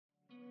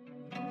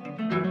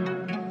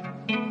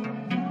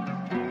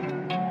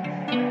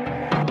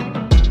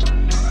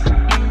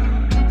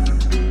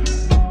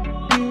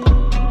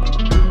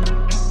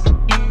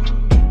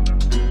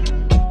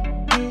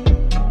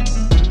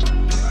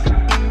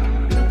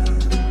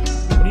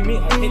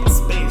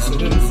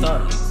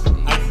start.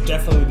 I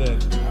definitely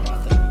did.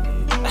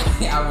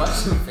 I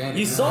watched him panic.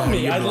 You saw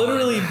me. I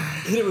literally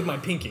hit it with my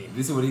pinky.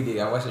 This is what he did.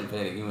 I watched him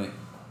panic. He went.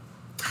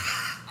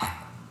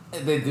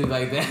 They do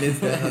like that.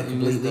 He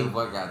missed the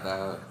fuck out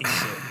that.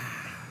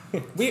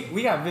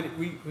 We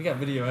got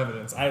video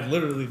evidence. I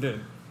literally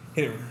did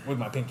hit it with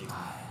my pinky.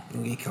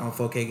 You get caught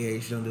in 4K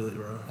gauge, don't do it,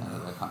 bro.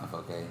 Like caught in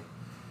 4K.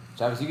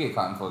 Travis, you get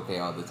caught in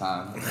 4K all the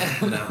time.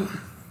 No.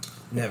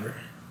 Never.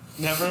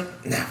 Never?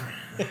 Never.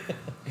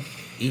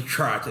 You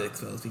try to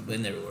expose people, it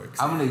never works.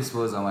 I'm gonna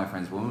expose all my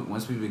friends.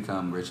 Once we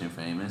become rich and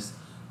famous,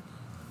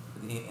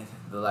 the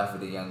life of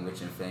the young, rich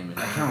and famous.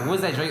 I can't remember. What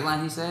was that Drake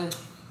line he said?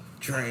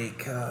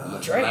 Drake.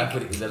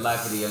 Drake. The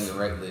life of the young and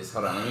reckless.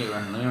 Hold on, let me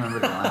remember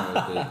the line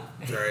real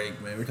quick.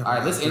 Drake, man. We're talking All right,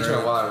 about let's Drake.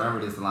 intro while I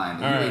remember this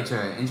line. All You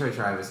right. intro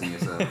Travis and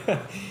yourself.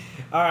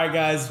 All right,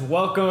 guys.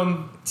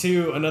 Welcome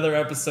to another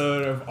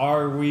episode of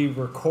Are We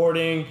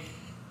Recording?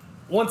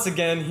 Once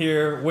again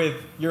here with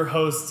your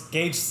host,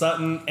 Gage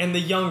Sutton, and the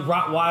young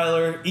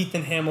Rottweiler,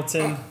 Ethan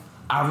Hamilton.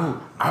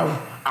 Ow,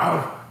 ow,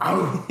 ow,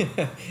 ow.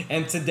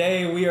 And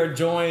today we are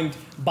joined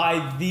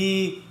by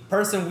the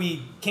person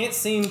we can't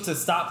seem to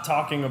stop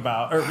talking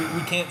about, or we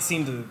can't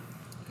seem to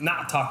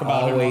not talk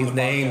about. him on Always the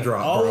name podcast.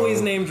 drop, bro.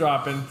 Always name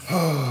dropping.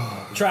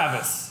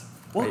 Travis,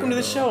 welcome to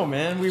the show,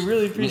 man. We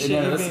really appreciate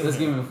you being let's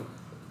here. give him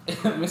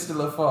Mr.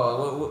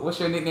 LaFall.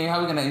 What's your nickname? How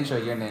are we gonna intro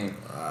your name?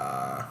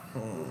 I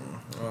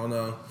don't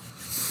know.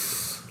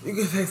 You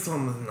can say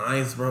something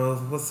nice, bro.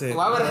 What's it?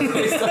 Why would I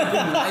say something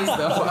nice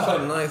though?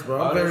 Something nice, bro.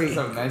 Why I'm would I very. say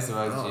something nice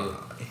about you?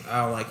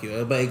 I don't like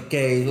you, but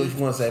Gage, what you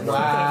want to say, bro?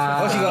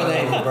 Wow. What you gonna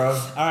name him, bro? All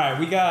right,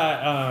 we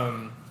got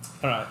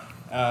hold on.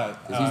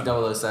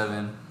 He's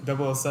 007.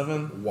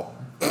 007. What?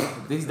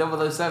 He's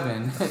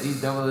 007. He's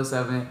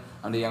 007.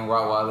 I'm the young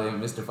Rottweiler,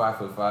 Mr.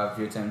 5'5",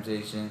 Pure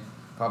Temptation,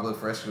 Pablo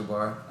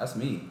Frescobar. That's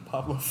me.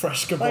 Pablo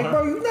Frescobar. Like,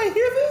 bro, you not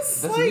hear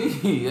this? That's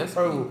like, me. That's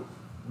me.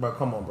 bro,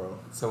 come on, bro.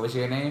 So what's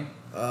your name?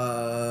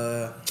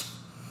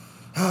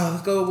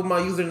 Let's go with my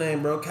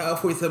username, bro. Cal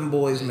 47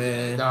 Boys,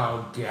 man.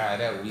 Oh God,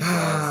 that weak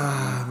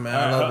ass. Man, All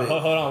I right, love it.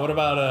 hold on. What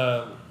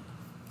about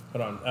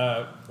hold on.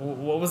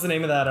 What was the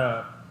name of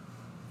that?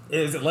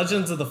 Is it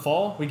Legends of the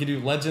Fall? We could do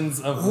Legends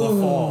of La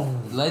Fall.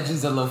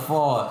 Legends of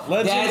LaFall.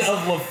 Legends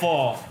of La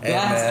Fall.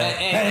 That's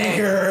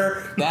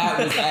Anchor. That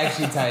was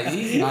actually tight.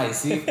 He's nice.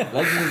 See,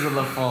 Legends of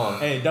LaFall.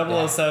 Hey,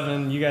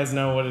 007, you guys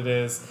know what it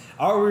is.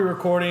 Are we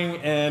recording?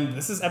 And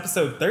this is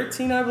episode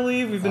 13, I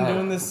believe. We've been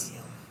doing this.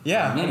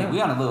 Yeah. Man, we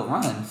on a little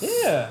run.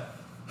 Yeah.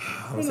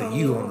 I don't say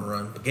you on the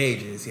run, but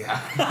Gage is, yeah.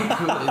 Is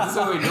this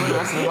what we're doing the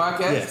rest of the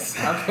podcast? Yes.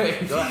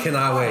 Okay.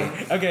 Cannot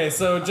wait. Okay,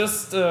 so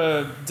just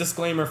a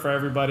disclaimer for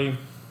everybody.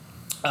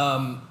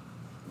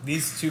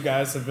 These two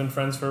guys have been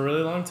friends for a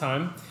really long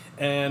time.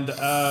 And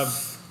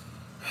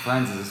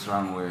Friends is a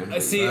strong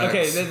word. see,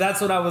 okay, that's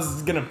what I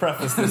was going to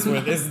preface this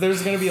with. Is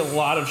there's going to be a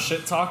lot of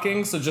shit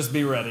talking, so just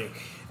be ready.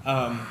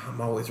 I'm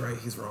always right,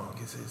 he's wrong.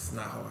 It's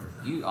not hard.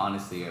 You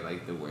honestly are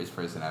like the worst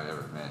person I've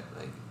ever met.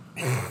 Like,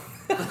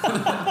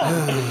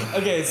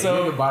 Okay, you're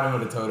so the bottom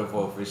of the totem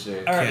pole for sure.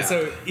 all right, Yeah.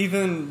 so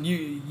Ethan,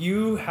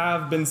 you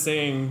have been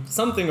saying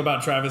something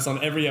about Travis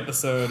on every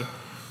episode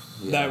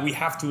that we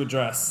have to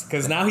address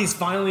because now he's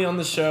finally on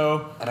the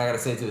show. And I gotta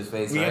say it to his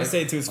face. We right? gotta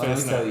say it to his Let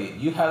face me now. tell you,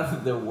 you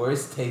have the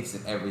worst takes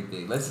in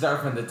everything. Let's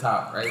start from the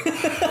top, right?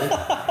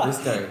 Let's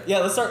start. Yeah,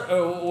 let's start.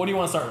 What do you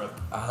want to start with?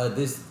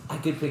 I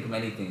could pick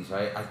many things,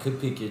 right? I could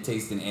pick your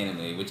taste in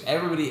anime, which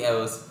everybody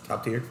else,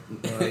 Top tier.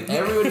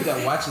 everybody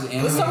that watches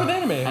anime, Let's start with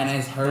anime. and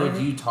has heard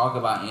you talk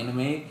about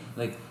anime,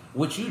 like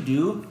what you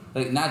do,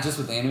 like not just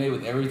with anime,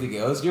 with everything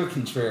else, you're a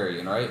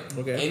contrarian, right?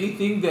 Okay.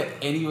 Anything that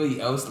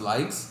anybody else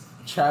likes,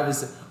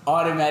 Travis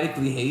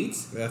automatically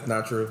hates. That's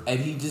not true. And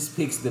he just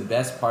picks the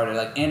best part of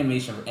like anime,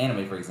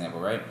 for example,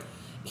 right?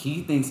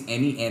 He thinks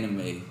any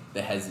anime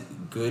that has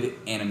good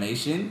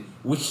animation,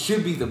 which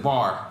should be the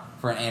bar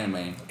for an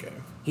anime. Okay.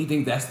 He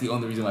thinks that's the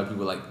only reason why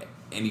people like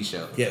any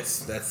show. Yes,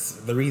 that's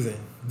the reason.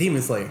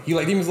 Demon Slayer. You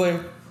like Demon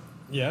Slayer?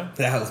 Yeah.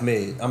 That was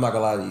mid. I'm not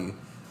gonna lie to you.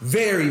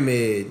 Very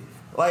mid.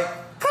 Like,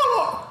 come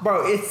on,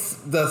 bro. It's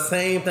the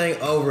same thing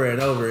over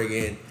and over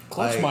again.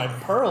 Clutch Like, my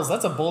pearls.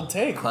 That's a bold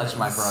take. Clutch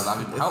my pearls. I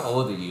mean, how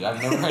old are you?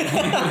 I've never heard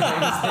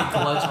anybody say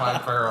clutch my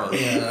pearls.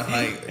 Yeah,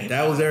 like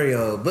that was very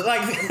old. But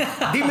like,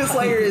 Demon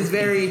Slayer is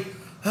very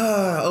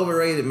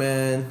overrated,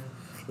 man.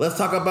 Let's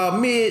talk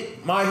about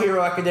mid My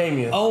Hero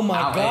Academia. Oh my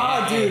Ow,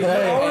 god, hey, dude!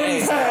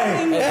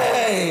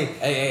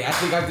 Hey, I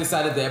think I've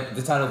decided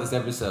the title of this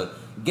episode.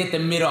 Get the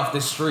mid off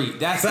the street.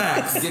 That's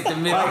Facts. it. Get the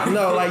mid Like, off.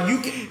 no, like you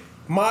can.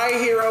 My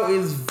Hero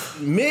is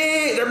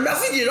mid. They're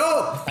messing it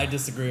up. I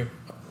disagree.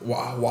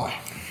 Why?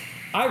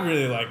 I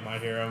really like My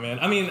Hero, man.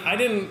 I mean, I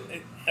didn't.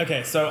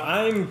 Okay, so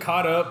I'm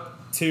caught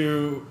up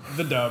to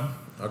the dub.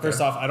 Okay.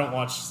 First off, I don't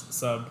watch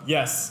sub.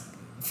 Yes,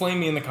 flame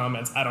me in the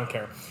comments. I don't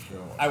care.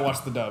 I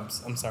watch the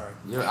dubs. I'm sorry.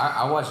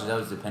 I watch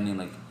those depending,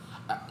 like,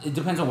 it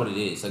depends on what it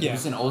is. Like, Yeah. if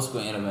it's an old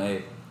school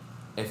anime,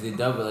 If the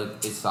dub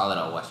it's solid,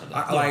 I'll watch it.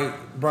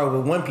 Like, bro,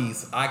 with One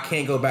Piece, I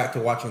can't go back to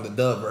watching the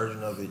dub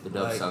version of it. The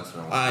dub like, sucks for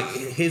One Like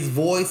his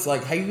voice,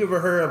 like, have you ever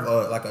heard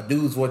of like a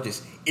dude's voice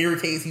just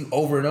irritates you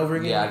over and over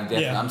again? Yeah, I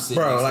definitely. Yeah. I'm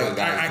sitting Bro, next like, to a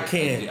guy. I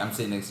can't. I'm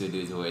sitting next to a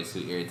dude's voice who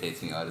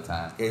irritates me all the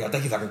time. Yeah, I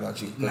think he's talking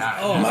about you.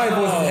 Nah. My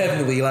voice is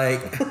heavenly.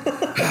 Like,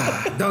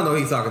 don't know what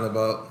he's talking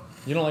about.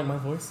 You don't like my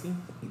voice, Steve?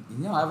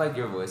 You know, I like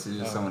your voice. It's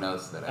just someone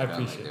else that I don't like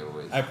appreciate their it.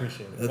 voice. I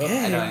appreciate it.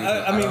 Okay.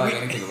 I don't like we-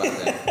 anything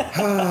about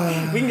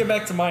that. We can get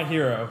back to My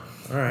Hero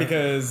All right.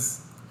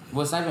 because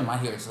Well, it's not even my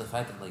hero. It's the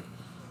fact that like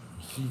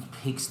he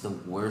picks the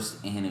worst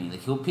enemy.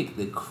 Like he'll pick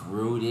the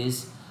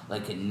crudest,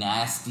 like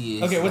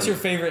nastiest. Okay, what's like, your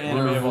favorite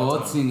anime of all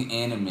time? revolting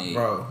anime.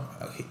 Bro,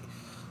 okay.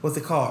 What's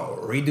it called?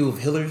 Redo of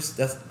Healers?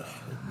 That's.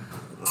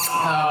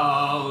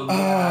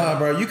 Oh,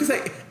 Bro, you can say,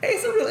 hey,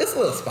 it's a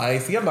little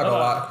spicy. I'm not gonna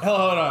lie.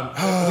 Hold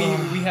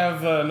on. we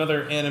have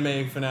another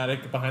anime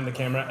fanatic behind the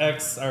camera.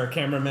 X, our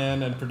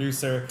cameraman and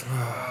producer.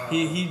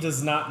 He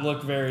does not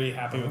look very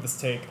happy with this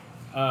take.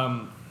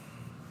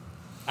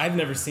 I've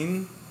never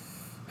seen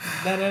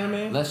that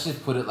anime. let's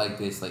just put it like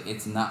this: like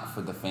it's not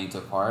for the faint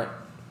of heart.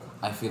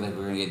 I feel like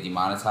we're gonna get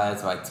demonetized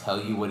if I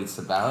tell you what it's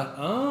about.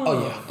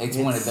 Oh, yeah. It's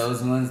one of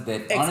those ones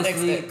that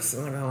honestly, XXX.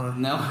 I'm not gonna lie.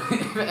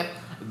 no.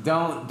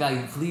 Don't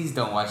please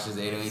don't watch this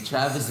anime.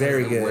 Travis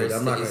Very is the good. worst.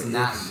 I'm not It's gonna-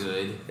 not it's-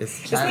 good.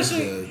 It's Travis-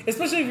 good.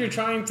 Especially if you're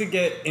trying to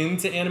get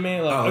into anime.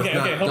 Like, Oh, it's okay,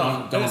 not- hold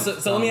on. don't- So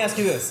let me don't. ask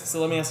you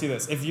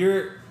this. If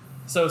you're,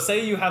 so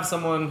say you have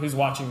someone who's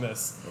watching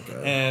this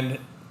Okay. and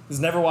has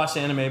never watched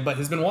anime, but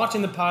has been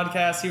watching the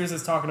podcast, hears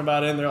us talking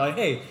about it, and they're like,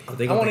 hey,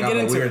 They I gonna want to think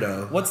get I'm a into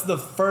weirdo. it. What's the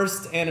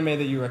first anime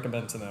that you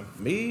recommend to them?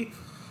 Me?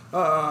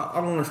 I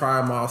want to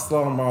try them off,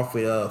 slow them off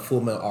with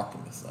Full Metal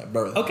Alchemist. Like,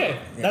 bro. Okay,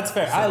 Yeah. that's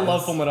fair. I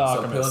love Full Metal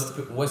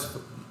Alchemist. What's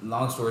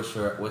long story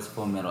short? What's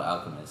Full Metal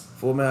Alchemist?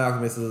 Full Metal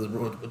Alchemist is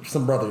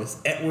some brothers.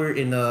 Edward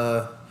and,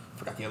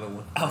 forgot the other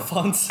one.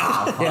 Alphonse.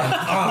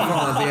 Yeah,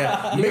 Alphonse,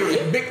 yeah.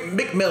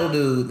 Big metal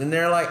dude. And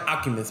they're like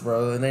alchemists,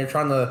 bro. And they're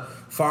trying to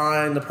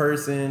find the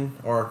person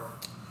or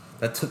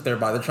that took their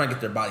body. They're trying to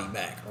get their body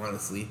back,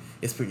 honestly.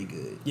 It's pretty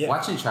good. Yeah.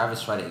 Watching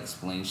Travis try to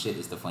explain shit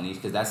is the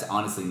funniest because that's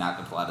honestly not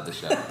the plot of the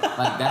show.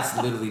 Like that's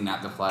literally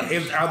not the plot. Of the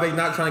show. Are they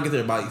not trying to get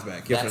their bodies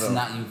back? Yes That's or no?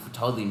 not you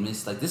totally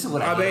missed. Like this is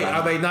what I Are hate they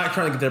about it. not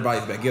trying to get their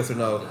bodies back? Yes or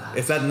no?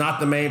 Is that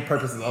not the main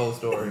purpose of the whole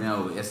story?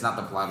 No, it's not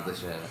the plot of the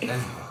show.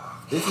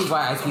 This is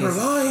why I We're can't.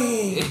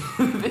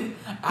 lying.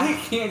 I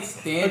can't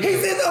stand He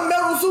it. said the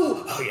metal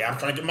suit. Oh yeah, I'm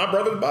trying to get my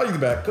brother's bodies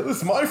back because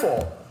it's my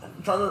fault.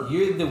 I'm trying to.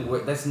 You're the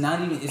worst. That's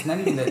not even. It's not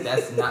even that.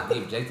 That's not the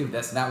objective.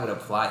 That's not what a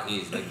plot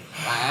is. Like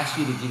I asked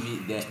you to give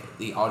you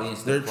the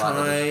audience. The They're plot of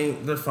the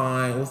trying. They're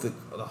fine. What's the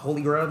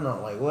Holy Grail?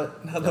 No, like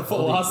what? The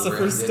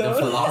Philosopher's The Stone.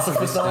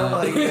 Philosopher's Stone.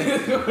 Like,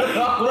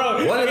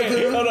 Bro, What okay, is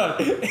it? hold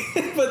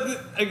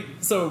on.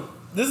 So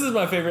this is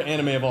my favorite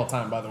anime of all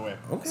time, by the way.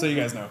 Okay. So you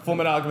guys know, Full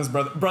Metal Alchemist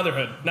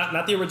Brotherhood,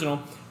 not the original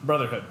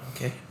Brotherhood.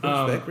 okay,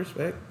 Um,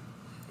 respect.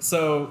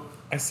 So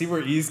I see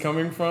where E's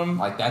coming from.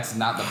 Like that's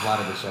not the plot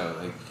of the show.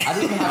 Like I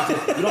don't even have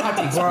to. You don't have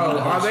to explain Bro,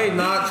 the whole are they show.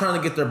 not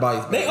trying to get their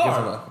bodies back? They Yes or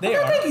are. no? They Okay,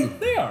 are. Thank you.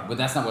 They are. But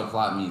that's not what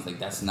plot means. Like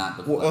that's not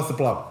the plot. What's the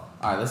plot?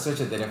 All right, let's search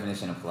up the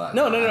definition of plot.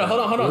 No. Hold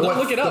on. Don't What's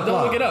look it up. the Don't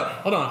plot? look it up.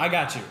 Hold on. I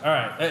got you. All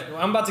right.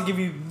 I'm about to give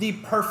you the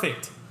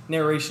perfect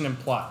narration and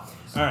plot.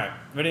 All right.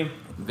 Ready?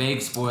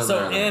 Vague spoiler. So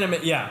alert. anime,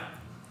 yeah.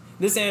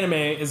 This anime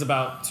is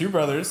about two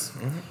brothers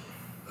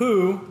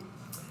who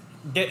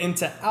get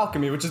into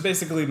alchemy, which is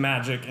basically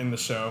magic in the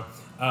show.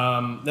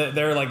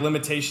 There are like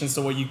limitations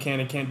to what you can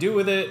and can't do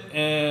with it,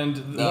 and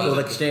Equal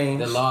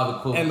exchange. The law of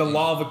equivalent. and the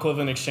law of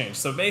equivalent exchange.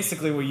 So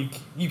basically, what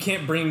you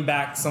can't bring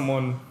back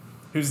someone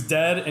who's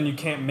dead, and you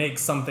can't make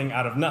something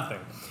out of nothing.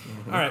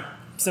 All right,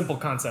 simple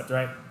concept,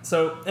 right?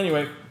 So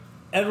anyway,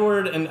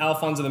 Edward and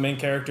Alphonse are the main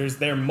characters.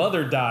 Their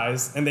mother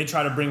dies, and they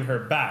try to bring her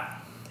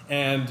back.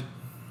 And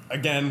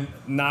again,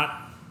 not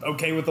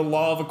okay with the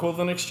law of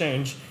equivalent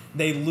exchange.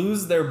 They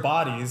lose their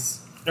bodies,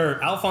 or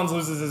Alphonse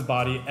loses his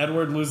body.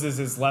 Edward loses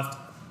his left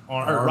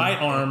arm, or right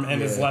arm, and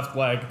his Yeah. left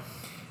leg.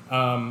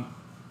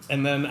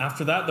 And then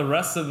after that, the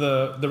rest of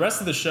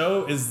the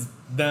show is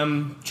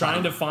them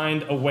trying to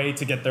find a way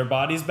to get their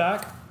bodies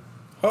back.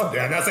 Oh,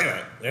 yeah, not say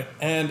that. Yeah.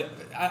 And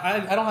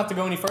I don't have to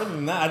go any further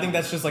than that. I think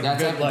that's just like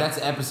that's a good like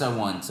that's episode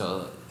 1.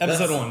 So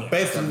episode That's 1. Yeah.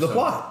 Based on the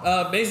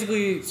plot.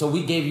 Basically, so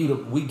we gave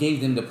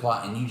them the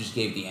plot, and you just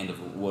gave the end of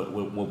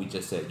what we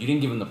just said. You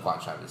didn't give them the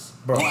plot, Travis.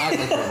 Bro. Don't act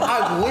like you're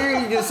right. I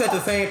literally just said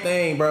the same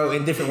thing, bro,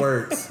 in different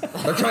words.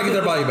 They're trying to get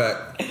their body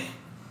back.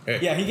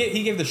 yeah,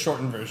 he gave the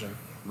shortened version.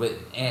 But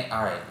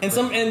all right.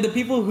 And the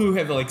people who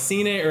have like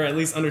seen it or at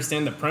least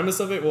understand the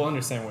premise of it will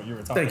understand what you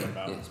were talking Thank you.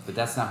 about. Yes, but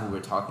that's not who we're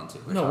talking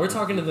to. No, we're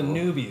talking to the people.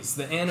 newbies,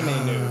 the anime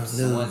noobs.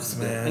 No. Noobs,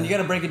 man. And you got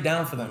to break it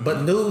down for them. But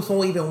noobs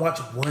won't even watch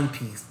One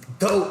Piece.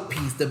 Dope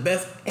Piece, the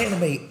best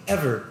anime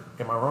ever.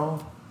 Am I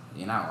wrong?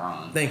 You're not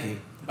wrong. Thank you.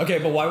 Okay,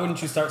 but why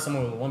wouldn't you start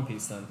someone with One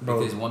Piece then?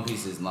 Bro. Because One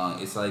Piece is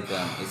long. It's like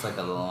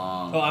a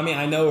long. Oh, I mean,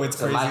 I know it's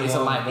It's a crazy. life. It's a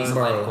long, life. It's a but-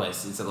 Bro. life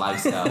quest. It's a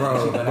lifestyle.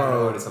 Bro, You better bro,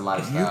 know it, it's a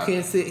lifestyle. you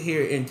can sit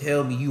here and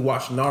tell me you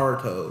watch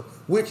Naruto,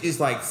 which is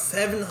like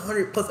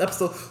 700 plus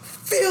episodes.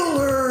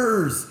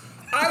 Fillers!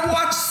 I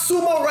watch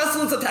sumo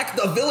wrestlers attack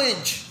the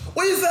village.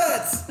 What is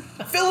that?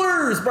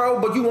 Fillers, bro.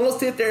 But you won't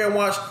sit there and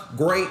watch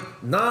great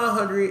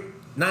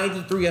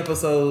 993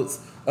 episodes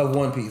of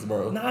One Piece,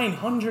 bro.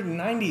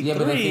 993. Yeah,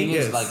 but the thing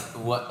Yes. is,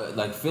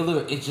 like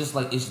filler, it's just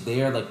like it's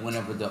there. Like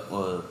whenever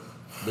the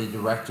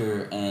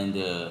director and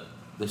the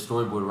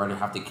storyboard writer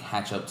have to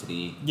catch up to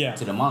the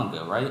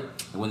manga, right?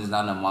 When there's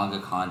not enough manga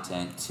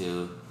content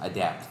to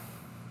adapt.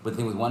 But the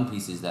thing with One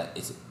Piece is that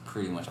it's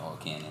pretty much all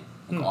canon.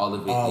 Like all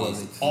of it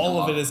is canon.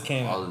 All of it is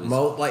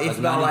It's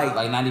about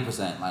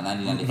 90%, like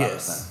 95%.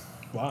 Yes.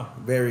 Wow.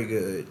 Very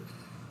good.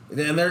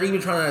 And they're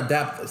even trying to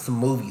adapt some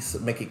movies to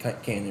make it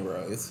canon,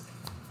 bro. It's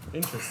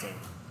Interesting.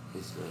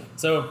 It's good.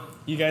 So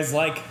you guys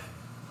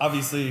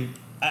obviously,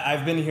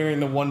 I've been hearing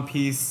the One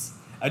Piece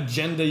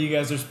agenda you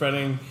guys are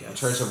spreading.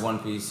 Church of One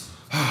Piece.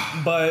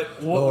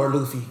 But Lord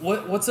Luffy.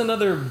 What's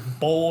another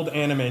bold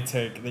anime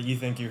take that you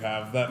think you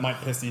have that might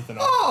piss Ethan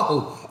off?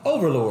 Oh,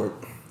 Overlord.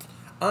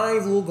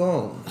 Eyes will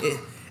gone.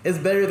 It's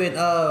better than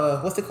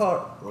what's it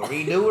called?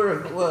 Renewer?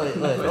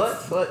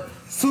 What?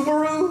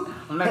 Subaru?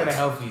 I'm not gonna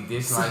help you.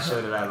 This is my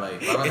show that I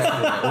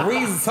like.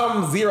 Reason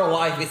some Zero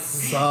Life. It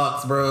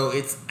sucks, bro.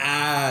 It's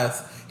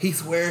ass. He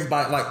swears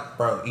by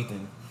bro,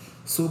 Ethan.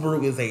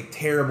 Subaru is a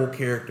terrible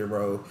character,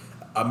 bro.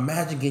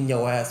 Imagine getting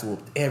your ass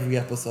whooped every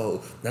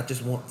episode, not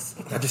just once,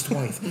 not just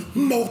twice,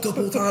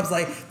 multiple times,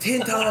 like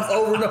 10 times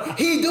over and over.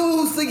 He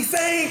does the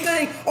same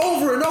thing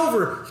over and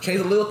over.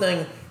 Change a little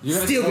thing,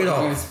 still get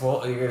off.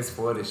 You're gonna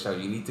spoil the show.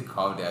 You need to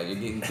calm down. You're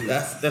getting too.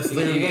 That's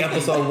literally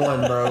episode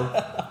 1,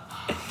 bro.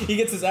 He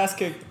gets his ass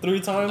kicked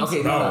 3 times.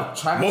 Okay, no.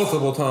 Travis,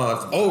 multiple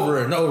times,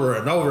 over and over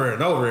and over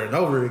and over and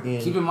over again.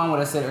 Keep in mind what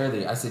I said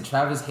earlier. I said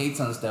Travis hates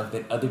on stuff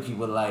that other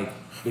people like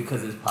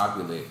because it's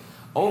popular.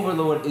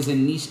 Overlord is a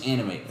niche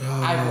anime.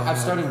 I've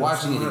started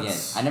watching it again.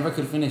 I never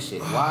could finish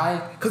it.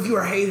 Why? Because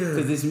you're a hater.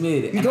 Because it's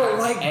mid. You don't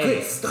like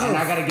good stuff. And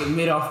I gotta get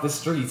mid off the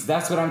streets.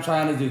 That's what I'm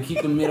trying to do.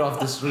 Keep the mid off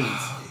the streets.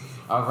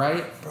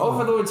 Alright?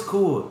 Overlord's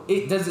cool.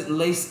 It doesn't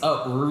lace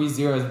up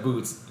ReZero's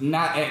boots.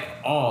 Not at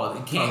all.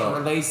 It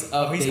can't lace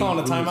up. He's calling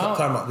a timeout?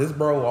 Timeout. This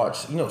bro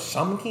watched,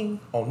 Shaman King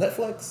on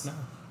Netflix? No.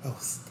 That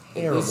was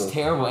terrible. It's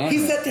terrible anime. He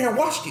sat there and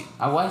watched it.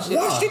 I watched it.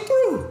 Watched it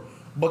through.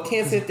 But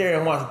can't sit there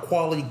and watch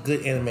quality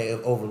good anime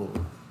of Overlord.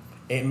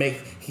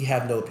 He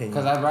have no opinion.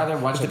 Because I'd rather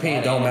watch a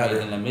bad don't anime matter.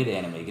 than a mid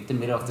anime. Get the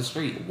mid off the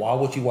street. Why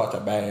would you watch a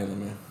bad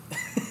anime?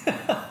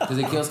 Because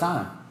it kills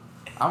time.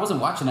 I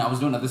wasn't watching it. I was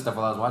doing other stuff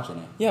while I was watching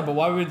it. Yeah, but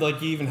why would you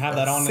even have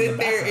that on in the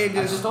background? Sit there and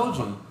I just told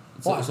you.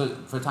 Why? So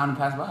for time to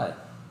pass by.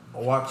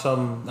 watch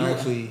some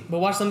actually. But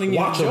watch something you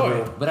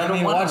watchable. enjoy. But I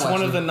don't watch watch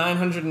one it. of the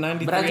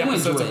 993 But I do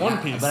episodes enjoy of it. One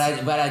Piece.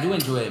 But I do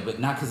enjoy it, but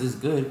not because it's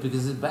good,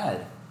 because it's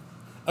bad.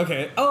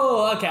 Okay.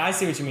 Oh, okay. I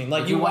see what you mean.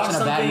 Like Like you you're watch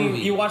watching a bad something. movie.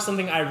 You watch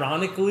something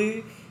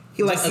ironically.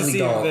 He likes just to ugly see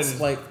dogs.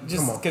 that Like,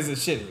 just come on. because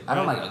it's shitty. I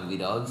don't right? like ugly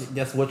dogs.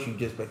 That's what you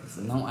just basically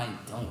said. No, I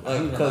don't.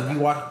 Like, because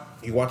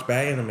you watch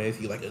bad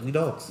animes, you like ugly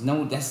dogs.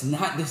 No, that's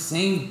not the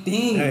same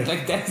thing. Hey,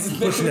 like that's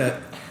push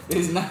that.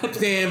 It's not.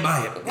 Stand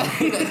by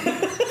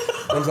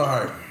it. I'm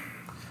sorry.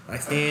 I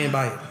stand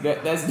by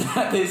it. That's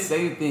not the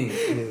same thing.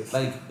 is.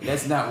 Like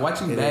that's not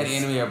watching It bad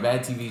is. anime or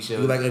bad TV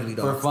shows. You like ugly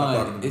for dogs. Stop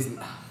talking fun. to me.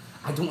 It's,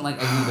 I don't like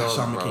ugly dogs,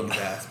 Shaman bro. King is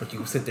ass, but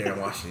you sit there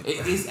and watch it.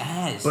 It is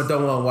ass. But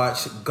don't want to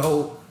watch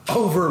Go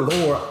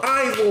Overlord.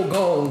 I will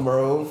go,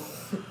 bro.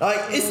 Like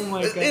Oh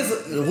my God.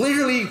 it's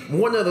literally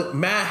one of the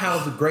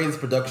Madhouse's greatest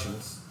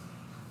productions.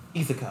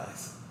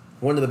 Isekais.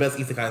 One of the best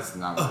isekais. It's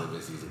not one of the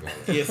best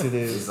isekais. Yes, it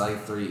There's is.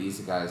 like 3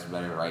 isekais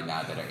better right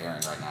now that are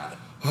airing right now.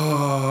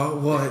 Oh,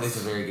 what? It's a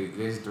very good.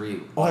 There's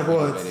 3. Like very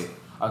what? good.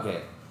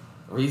 Okay.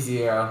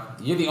 ReZero.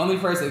 You're the only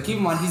person. Keep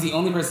in mind, he's the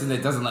only person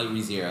that doesn't like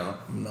ReZero.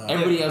 No.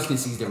 Everybody else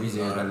concedes that ReZero is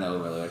better than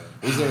Overlord.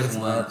 ReZero is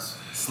one. not.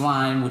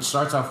 Slime, which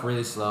starts off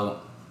really slow.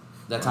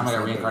 That time I got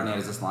Slime reincarnated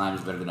as a slime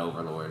is better than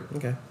Overlord.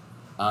 Okay.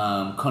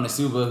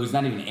 Konosuba, who's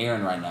not even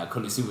airing right now.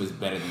 Konosuba is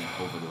better than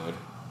Overlord.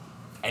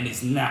 And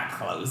it's not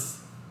close.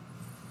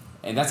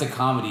 And that's a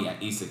comedy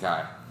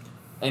isekai.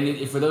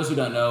 And for those who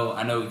don't know,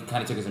 I know it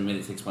kind of took us a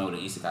minute to explain what an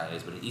isekai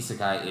is, but an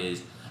isekai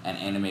is an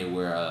anime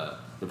where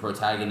the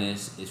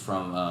protagonist is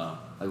from,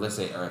 like let's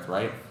say Earth,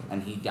 right?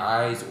 And he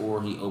dies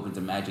or he opens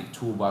a magic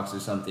toolbox or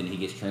something, he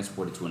gets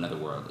transported to another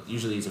world.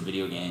 Usually it's a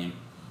video game,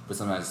 but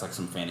sometimes it's like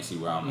some fantasy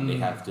realm, and they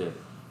have to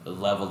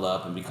level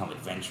up and become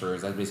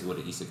adventurers. That's basically what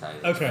an isekai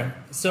is. Okay.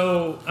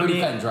 So Pretty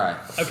cut and dry.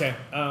 Okay.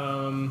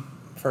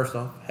 First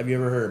off, have you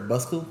ever heard of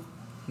Buscoon?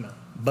 No.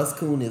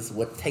 Buscoon is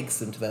what takes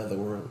them to the other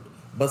world.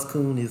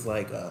 Buscoon is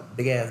like a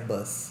big ass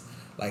bus.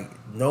 Like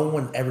no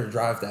one ever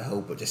drives that hoe,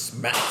 but just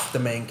smacks the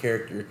main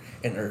character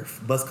in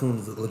Earth. Buscoon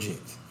is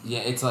legit. Yeah,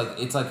 it's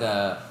like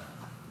a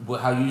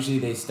how usually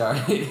they start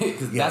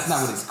because Yes. that's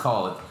not what it's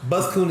called.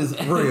 Buscoon is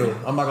real.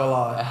 I'm not gonna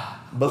lie.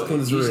 Buscoon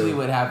is Usually real.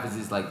 what happens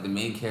is like the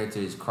main character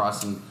is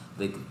crossing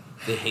like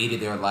they hated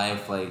their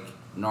life like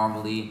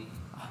normally,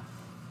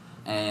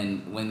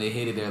 and when they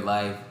hated their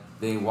life,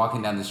 they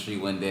walking down the street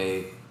one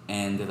day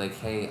and they're like,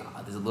 hey,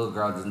 there's a little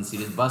girl doesn't see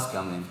this bus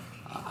coming.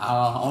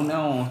 Oh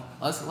no,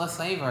 let's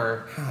save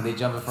her. And they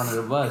jump in front of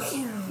the bus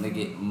and they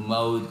get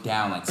mowed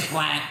down like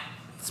splat.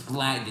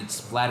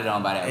 gets splatted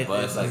on by that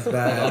bus. It's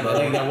bad, bro.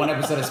 Like that one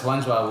episode of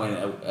SpongeBob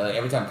when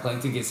every time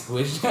Plankton gets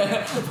squished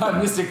by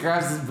Mr.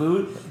 Krabs'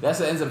 boot, that's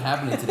what ends up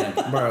happening to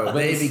them. Bro, But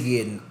they it's- be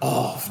getting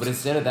off. But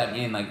instead of that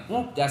being like,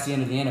 that's the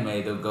end of the anime,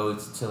 they'll go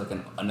to like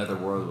another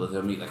world where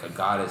they'll meet like a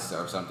goddess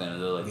or something,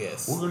 and they're like,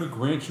 Yes. we're gonna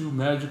grant you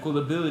magical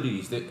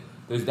abilities.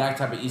 There's that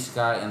type of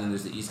isekai, and then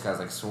there's the isekais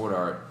like Sword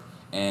Art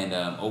and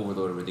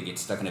Overlord where they get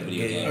stuck in a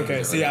video game.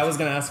 Okay, see, I was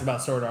gonna ask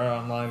about Sword Art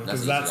Online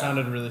because That's that easy.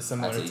 sounded really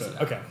similar That's to. easy.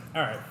 Okay,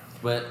 all right.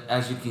 But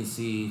as you can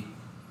see,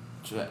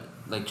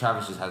 like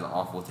Travis just has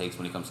awful takes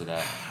when it comes to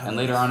that. And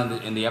later on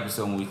in the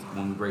episode when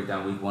we break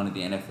down week 1 of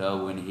the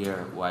NFL, we're gonna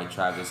hear why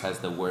Travis has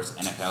the worst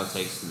NFL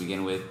takes to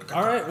begin with.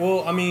 All right.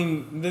 Well, I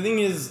mean, the thing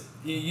is,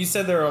 you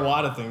said there are a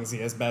lot of things he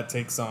has bad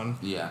takes on.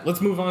 Yeah. Let's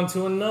move on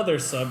to another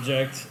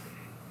subject,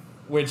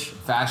 which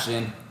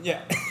Fashion.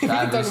 yeah, we can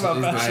Travis talk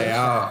about is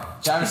fashion.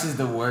 Travis is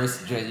the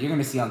worst dress. You're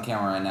gonna see on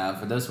camera right now.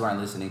 For those who aren't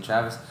listening,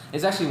 Travis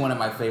it's actually one of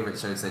my favorite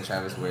shirts that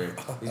Travis wears.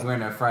 He's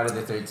wearing a Friday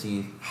the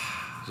 13th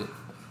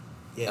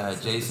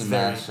Jason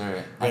Max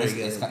shirt. And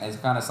it's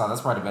kind of solid.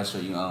 That's probably the best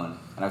shirt you own.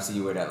 And I've seen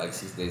you wear that like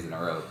 6 days in a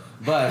row.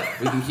 But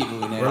we can keep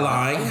moving there. We're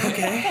lying.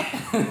 Okay.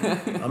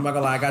 I'm not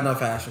gonna lie. I got no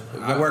fashion.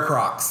 I wear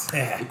Crocs.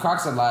 The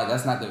Crocs are lie.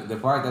 That's not the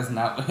part. That's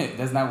not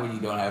where you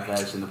don't have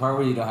fashion. The part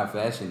where you don't have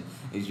fashion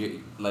is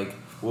you like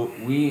what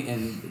we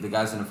and the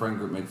guys in the friend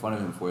group make fun of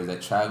him for is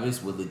that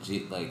Travis would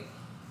legit like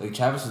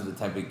Travis was the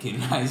type of kid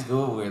in high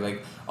school where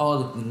like,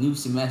 oh, the new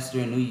semester,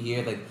 a new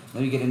year, like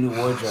let me get a new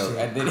wardrobe,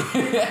 and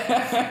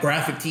then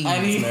Graphic tees,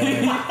 and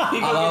man.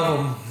 I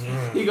love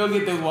them. he go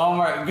get the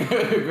Walmart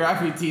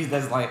graphic tees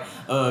that's like,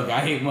 ugh, I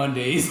hate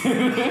Mondays. The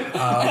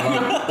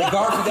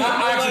Garfield.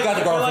 I actually got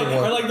the Garfield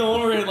or one. like the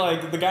one where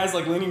like the guy's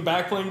like leaning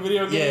back playing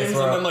video games, Yes, and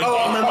bro. then like Oh,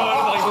 I gamer remember.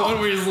 mode, like the one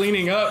where he's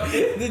leaning up.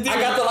 Dude, I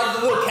got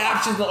the little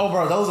captions. Oh,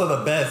 bro, those are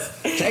the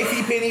best.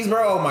 JC Penney's,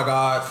 bro. Oh my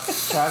god,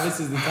 Travis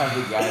is the type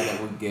of guy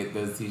that would get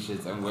those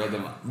t-shirts and wear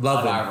them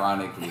Love them.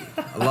 unironically.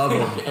 I love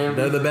them.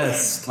 They're the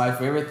best. My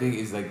favorite thing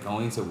is like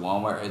going to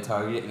Walmart or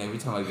Target, and every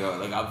time I go,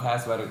 like I'll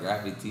pass by the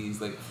graphic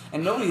tees, like,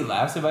 and nobody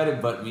laughs about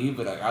it but me.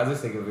 But like I'll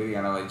just take a video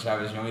and I'm like,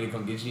 Travis, you want me to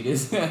come get you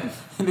this?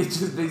 And it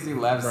just makes me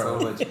laugh so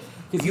Bro. much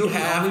because You you're the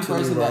have only to,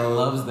 person that bro.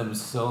 loves them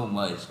so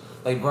much.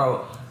 Like,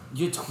 bro,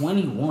 you're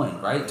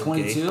 21, right?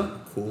 22.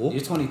 Cool.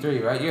 You're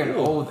 23, right? You're an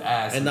Cool. old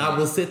ass. And man. I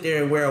will sit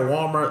there and wear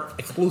Walmart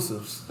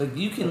exclusives. Like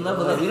you can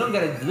level up. We don't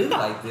gotta live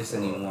like this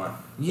anymore.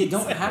 You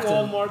don't have to.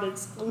 Walmart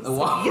exclusive.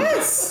 Walmart.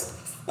 Yes.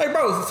 Like,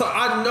 bro, so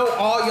I know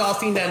all y'all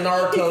seen that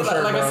Naruto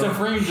shirt, Like bro. a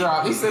Supreme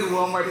drop. He said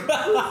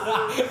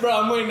Walmart. Bro,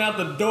 I'm waiting out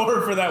the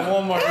door for that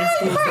Walmart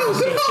Hey, bro,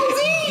 exclusive good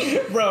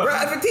shit. OZ. Bro.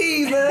 Graphic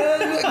tees,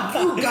 man.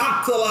 You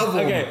got to love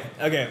them.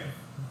 Okay.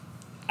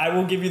 I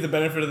will give you the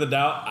benefit of the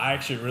doubt. I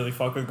actually really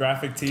fuck with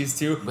graphic tees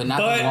too, But not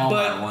the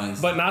Walmart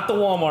ones. But not the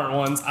Walmart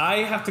ones.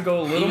 I have to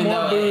go a little Even more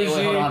though, bougie.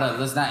 wait, hold on.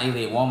 Let's not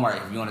alienate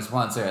Walmart. If you want to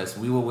sponsor us,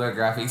 we will wear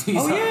graphic tees.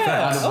 Oh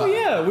yeah, on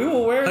the- we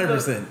will wear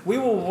 100%. we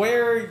will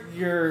wear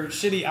your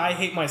shitty "I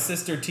hate my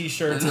sister"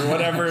 T-shirts or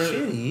whatever.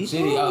 Shitty.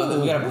 Shitty.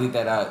 Oh, we gotta bleep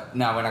that out.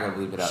 No, we're not gonna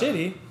bleep it out.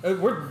 Shitty.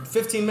 We're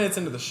 15 minutes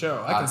into the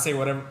show. I can say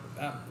whatever.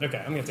 Okay,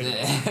 I'm gonna take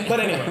it. But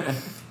anyway,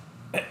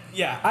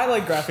 yeah, I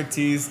like graphic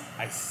tees.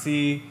 I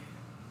see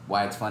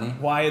Why it's funny?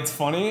 why it's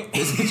funny.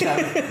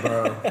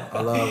 Bro,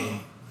 I love them.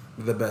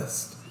 They're the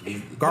best.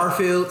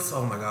 Garfields,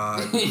 oh my god.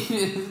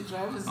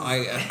 Travis.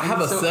 I have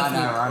a so Sesame,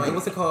 unironic. wait,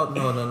 what's it called?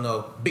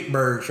 No. Big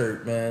Bird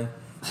shirt, man.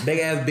 Big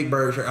ass Big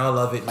Bird shirt. I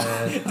love it,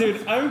 man.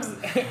 Dude,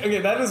 okay.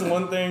 That is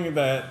one thing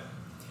that,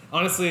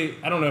 honestly,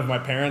 I don't know if my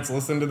parents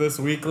listen to this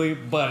weekly,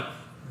 but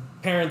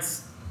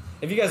parents,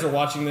 if you guys are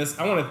watching this,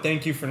 I want to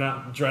thank you for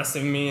not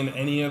dressing me in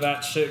any of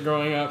that shit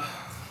growing up,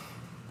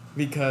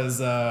 because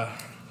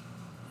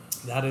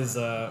that is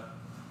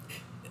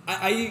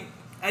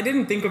I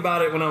didn't think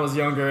about it when I was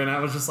younger, and I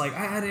was just like,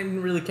 I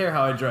didn't really care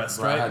how I dressed,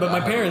 right? But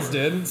my parents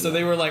did, so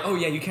they were like, oh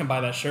yeah, you can't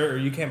buy that shirt, or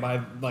you can't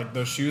buy like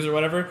those shoes or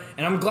whatever.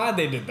 And I'm glad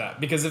they did that,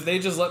 because if they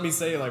just let me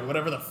say like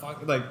whatever the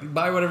fuck, like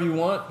buy whatever you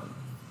want,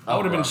 I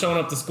would have been showing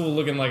up to school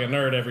looking like a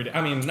nerd every day.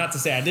 I mean, not to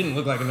say I didn't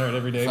look like a nerd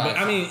every day, but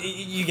I mean,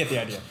 you get the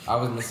idea. I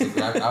was missing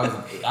graphic.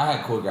 I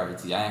had cool graphic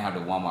tees. I didn't have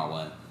the Walmart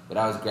one, but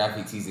I was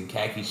graphic tees and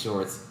khaki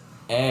shorts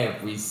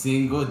every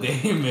single day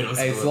in middle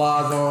school. Hey,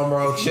 slides on,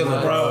 bro.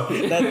 Chilling, bro.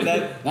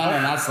 That No,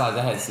 not slides.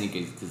 I had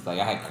sneakers because like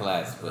I had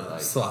class, but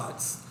like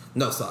Slides.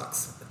 No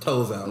socks.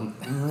 Toes out.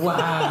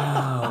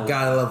 wow,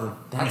 Gotta love them.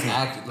 that's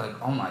actually like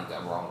oh my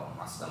god, bro,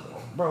 my stomach.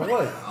 Bro,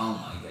 what? Oh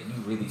my god,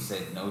 you really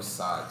said no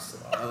socks.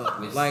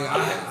 Like,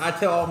 I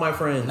tell all my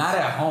friends. not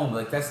at home,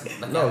 like that's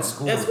like No, at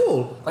school. at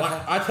school.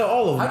 Like, I tell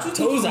all of them. how'd you Toes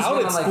teach these out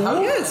women, at like, school? how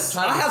you Yes,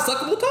 try I to- have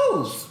suckable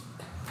toes.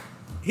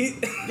 he.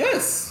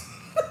 Yes.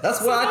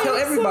 That's what I tell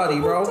everybody,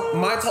 bro.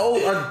 My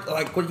toes are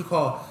like, what do you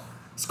call?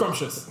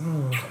 Scrumptious.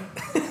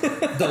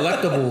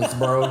 Delectables,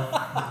 bro.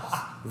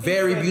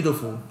 Very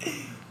beautiful.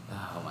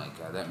 Oh my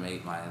god, that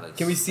made my like.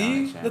 Can we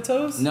see stomach the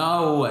churn. toes?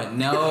 No.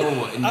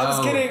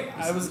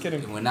 I was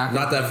kidding. We're not.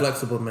 Not that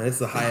flexible, man.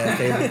 It's a high ass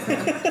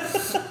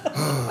table.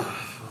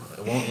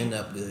 It won't end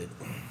up good.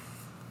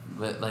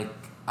 But like,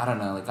 I don't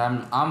know. Like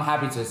I'm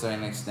happy to a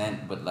certain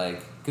extent, but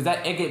like, cause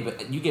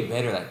you get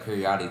better like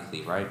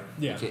periodically, right?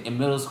 Yeah. Like, in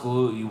middle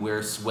school, you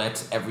wear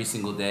sweats every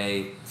single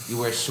day. You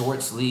wear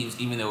short sleeves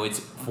even though it's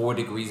 4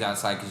 degrees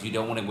outside, because you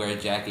don't want to wear a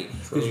jacket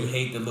because you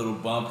hate the little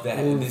bump that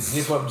the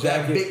zip up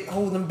jacket.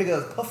 Them big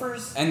ass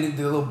puffers. And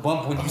the little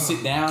bump when you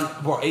sit down,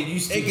 bro. It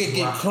used to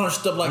Get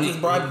crunched up like this,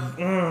 bro.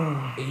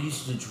 It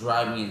used to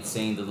drive me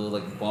insane, the little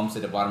like bumps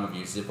at the bottom of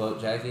your zip up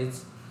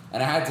jackets.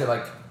 And I had to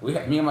like,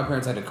 me and my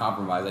parents had to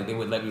compromise. Like they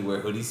would let me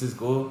wear hoodies to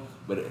school,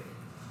 but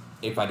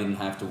if I didn't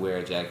have to wear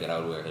a jacket, I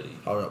would wear a hoodie.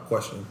 Hold up,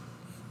 question.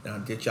 Now,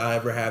 did y'all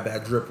ever have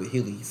that drip with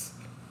Heelys?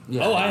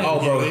 Yeah. Oh, I had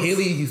bro, Heelys.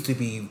 Heelys used to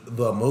be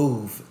the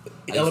move.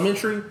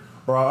 Elementary,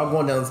 bro, I'm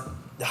going down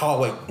the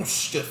hallway,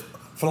 just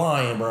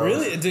flying, bro.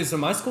 Really, dude? So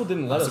my school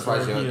didn't let I'm us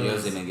wear surprised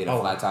yours Heelys. didn't get a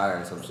flat tire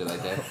or some shit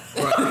like that.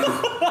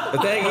 The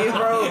thing is,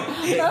 bro,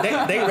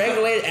 they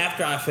regulated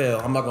after I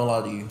fell. I'm not gonna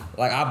lie to you.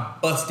 Like I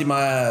busted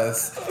my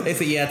ass. They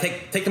said, "Yeah,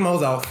 take the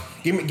hose off.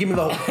 Give me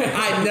the."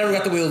 I never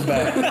got the wheels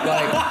back.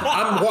 Like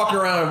I'm walking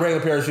around in a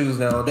regular pair of shoes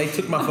now. They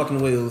took my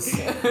fucking wheels.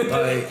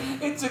 Like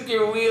It took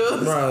your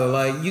wheels. bro,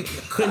 like you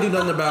couldn't do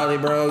nothing about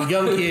it, bro.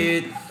 Young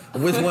kid,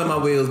 which one my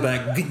wheels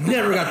back?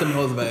 Never got them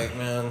hose back,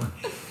 man.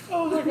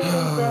 Oh my god,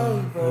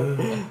 I'm proud,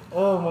 bro.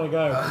 Oh my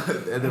god.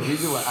 And the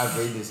reason why I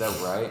bring this up,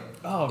 right?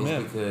 Oh, is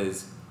man.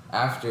 because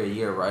after a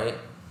year, right?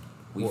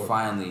 We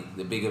finally,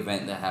 the big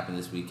event that happened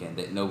this weekend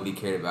that nobody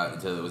cared about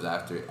until it was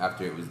after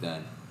it was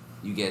done.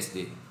 You guessed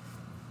it.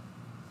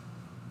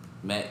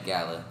 Met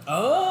Gala.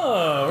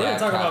 Oh, we're Dab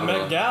gonna talk about Capital.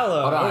 Met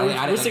Gala. Hold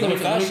on, We're sticking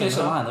with let me fashion. finish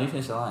the Huh? line. Let me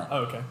finish the line. Oh,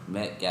 okay.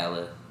 Met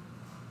Gala.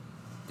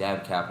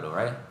 Dab Capital,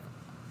 right?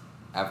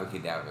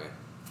 Abracadabra.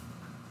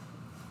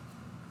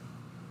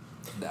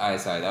 Alright,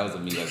 sorry, that was a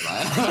Migos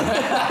line.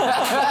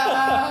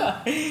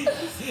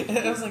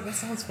 I was like, that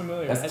sounds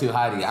familiar. That's Too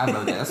Hottie. I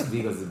know that. That's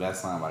Migos'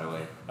 best line, by the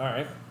way. All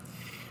right.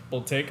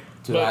 We'll take.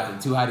 Too But-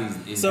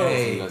 Hottie is So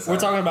Migos' we're song.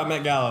 talking about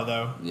Met Gala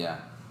though. Yeah.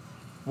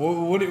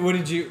 What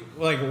did you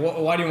like?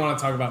 Why do you want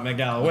to talk about Met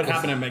Gala? What Because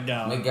happened at Met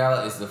Gala? Met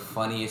Gala is the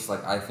funniest.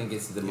 Like I think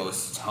it's the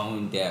most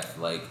tone deaf.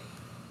 Like,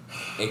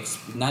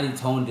 not even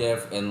tone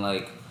deaf and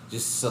like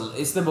just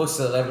it's the most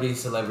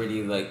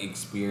celebrity like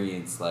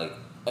experience. Like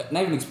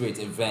not even experience,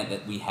 event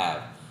that we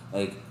have.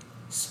 Like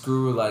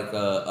screw like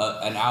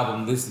an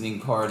album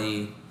listening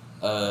party,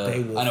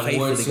 They will an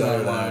award faithfully go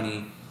to that.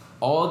 ceremony.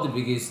 All the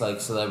biggest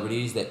like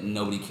celebrities that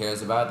nobody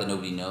cares about, that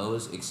nobody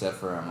knows, except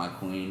for my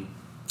queen,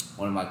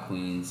 one of my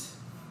queens,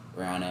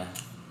 Rihanna.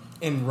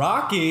 In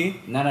Rocky?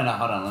 No,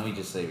 hold on. Let me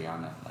just say,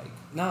 Rihanna. Like,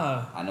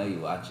 Nah. I know you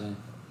watching.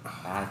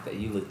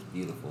 You look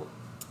beautiful.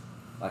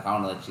 Like, I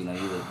want to let you know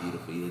you look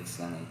beautiful. You look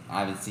stunning.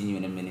 I haven't seen you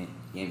in a minute.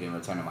 You ain't been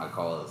returning my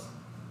calls.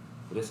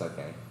 But it's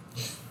okay.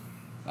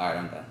 Alright,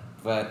 I'm done.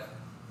 But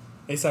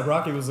ASAP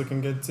Rocky was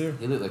looking good too.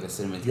 you look like a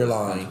cinnamon You're Toast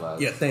lying. SpongeBob.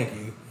 Yeah, thank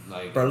you,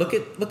 Like, bro. Look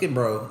at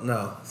bro.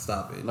 No,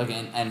 stop it. Like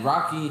and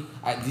Rocky,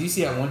 did you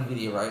see that one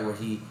video right where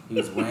he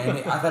was wearing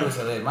it? I thought it was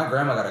hilarious. My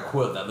grandma got a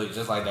quilt that looked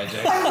just like that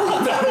jacket.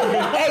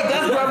 Hey,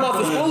 that's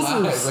grandma's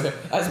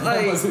exclusives. That's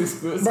grandma's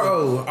exclusive.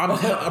 Bro,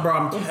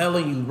 I'm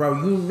telling you,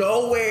 bro. You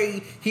know where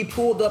he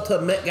pulled up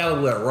to Met Gala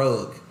with a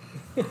rug.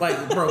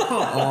 Like, bro,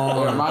 come It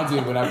on. reminds me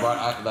of when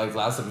like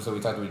last episode we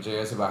talked with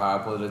JS about how I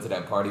pulled into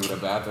that party with a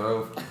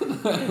bathrobe.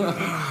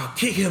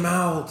 Kick him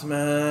out,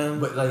 man.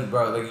 But like,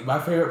 bro, like my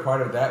favorite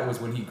part of that was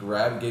when he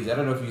grabbed Gage. I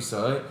don't know if you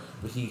saw it,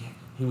 but he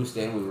was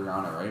standing with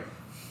Rihanna, right?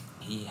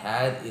 He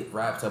had it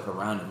wrapped up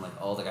around him like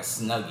like a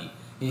snuggie.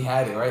 He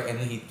had it right, and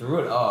then he threw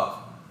it off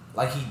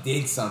like he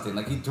did something.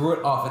 Like he threw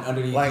it off, and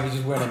underneath he was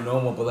just wearing a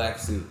normal black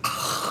suit,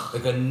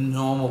 like a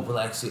normal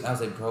black suit. I was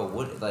like, bro,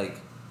 what like?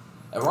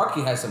 And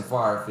Rocky has some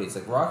fire fits.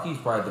 Like Rocky's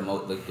probably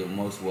the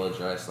most well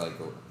dressed like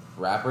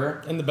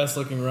rapper. And the best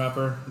looking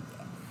rapper.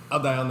 I'll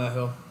die on that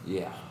hill.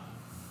 Yeah.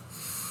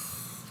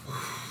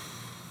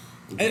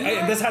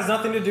 And this has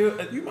nothing to do.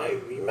 You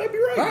might be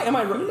right. Right? Am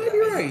I right? You might be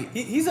right.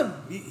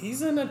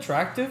 He's an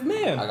attractive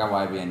man. I got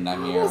YB and I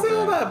Namir. won't say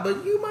all that,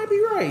 but you might be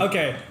right.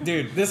 Okay,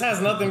 dude, this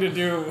has nothing to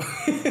do.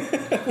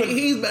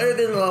 He's better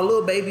than a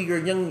little baby or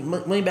young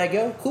Moneybag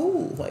Yo.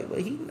 Cool, like, but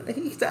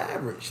he's the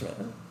average,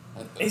 man.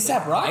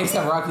 ASAP Rocky.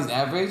 ASAP Rocky's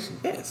average?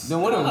 Yes.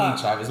 Then what are we,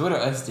 Travis? What are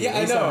us two? Yeah,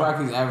 I ASAP know.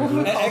 Rocky's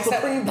average. Oh,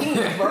 Supreme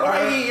Beans, bro.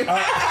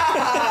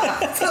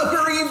 Right.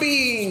 Supreme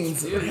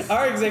Beans.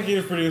 Our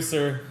executive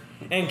producer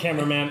and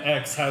cameraman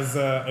X has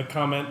a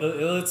comment.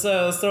 Let's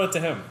throw it to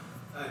him.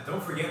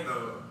 Don't forget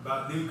though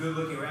about new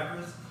good-looking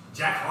rappers.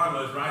 Jack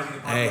Harlow is rising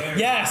in popularity. Hey.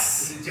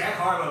 Yes. Jack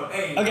Harlow.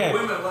 Hey, Okay.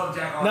 women love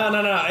Jack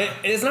Harlow. No.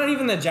 It's not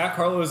even that Jack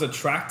Harlow is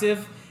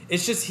attractive.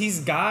 It's just he's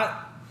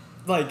got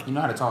like You know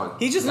how to talk.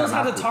 he just You got knows a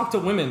how to mouthpiece. talk to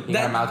women. You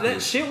got a That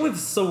mouthpiece. shit with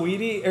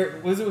Saweetie, or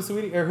was it with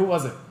Saweetie, or who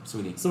was it?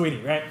 Sweetie.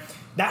 Saweetie, right?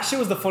 That shit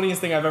was the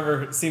funniest thing I've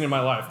ever seen in my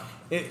life.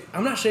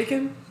 I'm not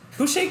shaking.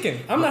 Who's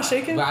shaking? I'm not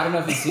shaking. But I don't know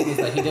if you've seen this.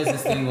 Like he does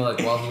this thing where,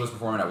 like, while he was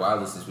performing at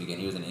Wildest this weekend,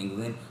 he was in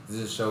England.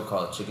 There's a show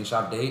called Chicken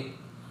Shop Date,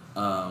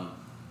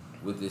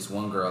 with this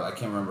one girl. I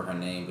can't remember her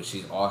name, but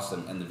she's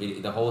awesome. And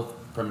the whole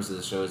premise of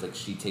the show is like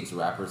she takes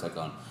rappers like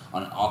on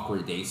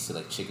awkward dates to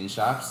like chicken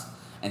shops.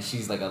 and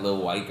she's like a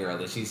little white girl,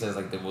 and she says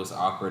like the most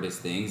awkwardest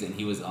things, and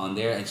he was on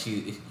there, and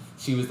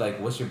she was like,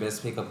 "What's your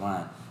best pickup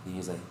line?" And he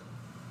was like,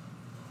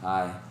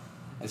 "Hi,"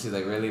 and she's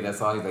like, "Really?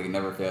 That's all?" He's like, "It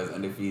never fails,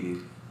 undefeated."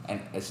 And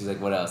she's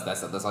like, "What else?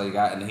 That's all you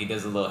got?" And then he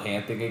does a little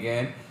hand thing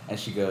again, and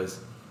she goes,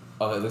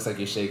 "Oh, it looks like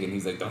you're shaking."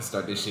 He's like, "Don't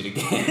start this shit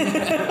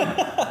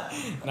again."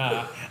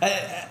 Nah,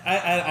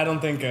 I don't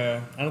think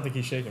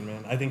he's shaking,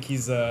 man. I think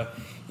he's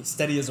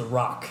steady as a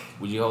rock.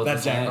 Would you hold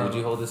That's his hand? Jack Would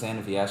you hold his hand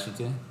if he asked you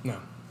to? No.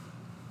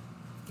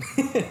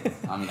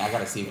 I mean, I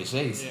gotta see if it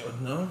shakes. Yeah.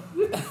 No.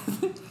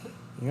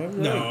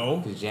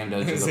 No. Cause Jam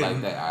don't jiggle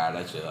like that. Alright,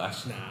 that's your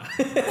last. Nah.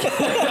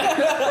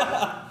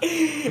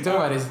 We're talking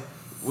about his.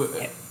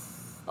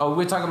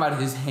 We're talking about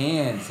his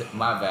hands.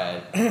 My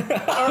bad.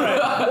 All right.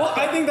 Well,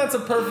 I think that's a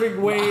perfect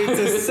way to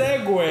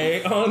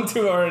segue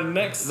onto our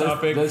next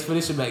topic. Let's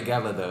finish the Met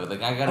Gala though.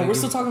 Like I gotta. We're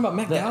still talking about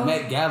Met Gala?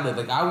 Met Gala.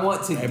 Like I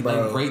want to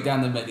like break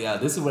down the Met Gala.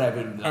 This is what I've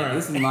been. Like, All right.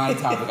 This is my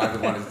topic I've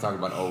been wanting to talk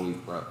about all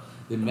week, bro.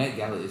 The Met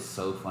Gala is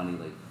so funny.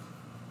 Like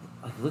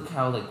look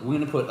how like we're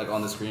gonna put like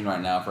on the screen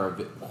right now for our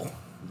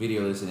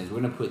video listeners.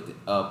 We're gonna put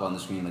up on the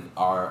screen like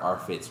our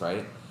fits,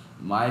 right?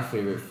 My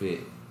favorite fit,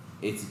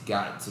 it's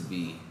got to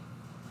be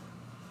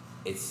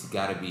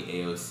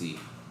AOC,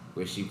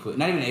 where she put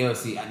not even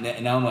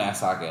AOC, Naomi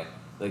Osaka.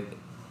 Like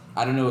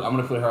I don't know, I'm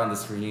gonna put her on the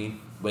screen,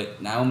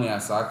 but Naomi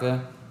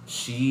Osaka,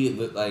 she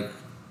looked like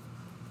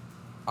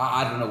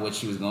I don't know what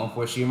she was going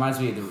for. She reminds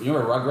me of you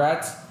remember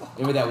Rugrats?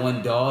 Remember that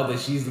one doll that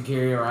she used to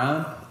carry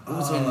around? What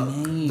was her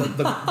name?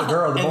 The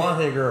girl, the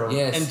blonde hair girl.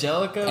 Yes.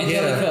 Angelica?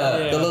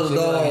 Angelica. Yeah. The little She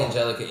looked like doll.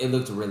 Angelica. It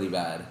looked really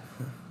bad.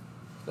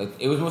 Like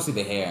it was mostly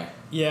the hair.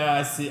 Yeah,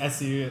 I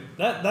see it.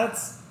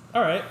 That's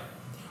all right.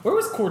 Where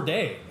was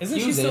Corday? Isn't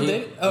He she was still there.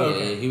 dating? Oh, Yeah,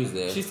 okay. he was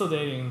there. She's still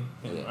dating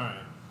him. Yeah. All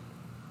right.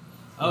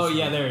 Oh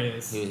yeah, there he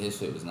is. His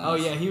fit was nice. Oh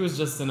yeah, he was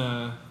just in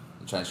a.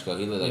 The trench coat.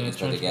 He looked like Yeah,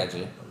 Inspector trench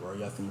Gadget. Bro,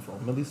 y'all seen Flo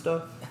Milli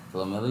stuff?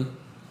 Flo Milli?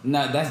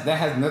 No, that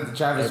has nothing.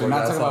 Travis, Hey, we're bro, not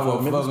y'all talking saw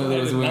about what Flo Flo Milli Milli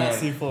was stuff? I did not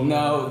see wearing. Flo No,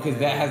 Milli. because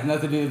that has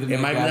nothing to do with the It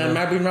Met might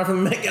Gala. be not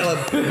from the Met Gala,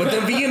 but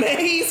the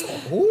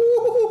VMAs.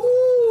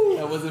 Ooh.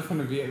 That wasn't from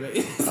the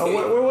VMAs.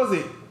 Where was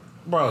it?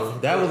 Bro,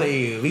 that was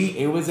a elite.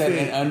 It was at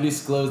fit. an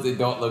undisclosed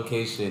adult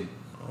location.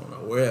 I don't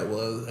know where it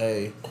was.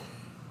 Hey,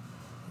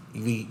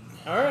 elite.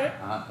 All right.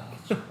 Uh,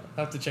 I'll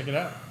have to check it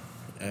out.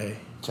 Hey,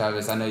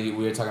 Travis, I know we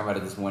were talking about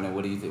it this morning.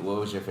 What do you think? What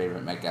was your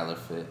favorite Met Gala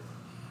fit?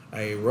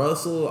 hey,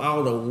 Russell. I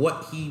don't know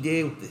what he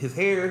did with his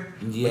hair.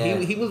 Yeah.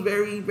 But he was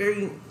very,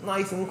 very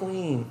nice and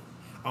clean.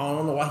 I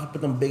don't know why he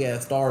put them big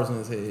ass stars on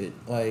his head.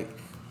 Like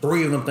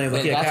 3 of them things.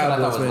 Like That's what I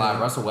thought was fan.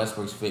 live. Russell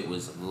Westbrook's fit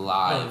was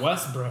live. Oh,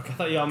 Westbrook. I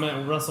thought y'all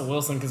meant Russell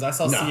Wilson because I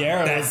saw No,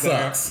 Sierra that was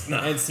sucks. there,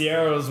 No. and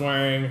Sierra was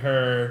wearing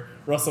her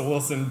Russell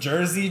Wilson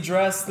jersey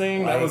dress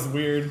thing. That Right. was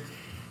weird.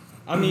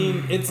 I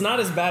mean, it's not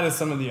as bad as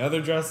some of the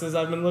other dresses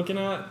I've been looking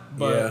at,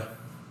 but Yeah.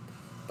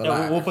 But yeah,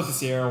 I, we'll put the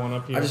Sierra one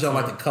up here. I just don't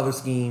too. like the color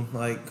scheme.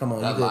 Like, come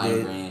on, That you lime did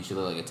it. green, she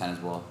looked like a tennis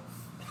ball.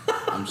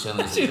 I'm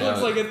chilling. She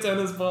looks like a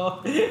tennis ball.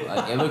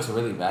 Like it looks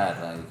really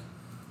bad. Like,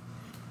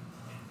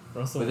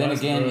 Russell but then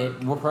Westbrook.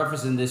 again, we're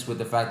prefacing this with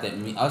the fact that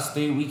us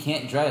three, we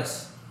can't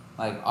dress.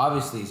 Like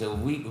obviously, so if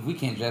we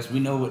can't dress, we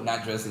know what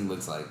not dressing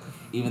looks like.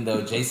 Even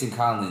though Jason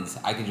Collins,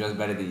 I can dress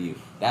better than you.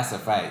 That's a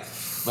fact.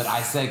 But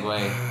I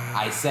segue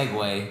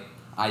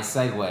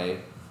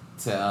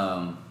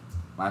to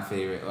my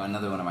favorite,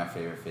 another one of my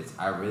favorite fits.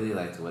 I really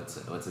liked what's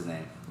his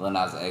name, Lil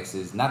Nas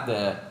X's, not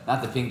the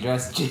pink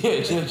dress.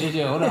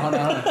 Chill. Hold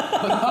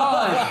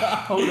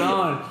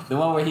on. The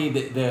one where he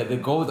the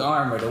gold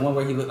armor, the one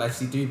where he looked like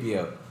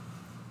C-3PO.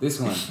 This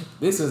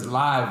was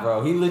live,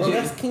 bro. He legit. Bro,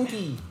 that's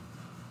kinky.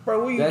 Bro,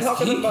 what are you That's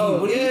talking kinky.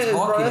 about? What are you Yes,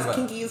 talking bro, that's about?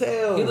 kinky as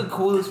hell. He looked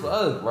cool as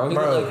fuck, bro.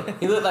 Bro.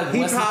 He looked like He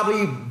Wesley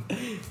probably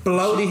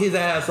bloated his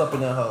ass up in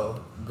that hole.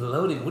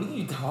 bloated. What are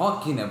you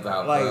talking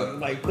about, bro?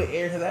 Like put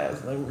air in his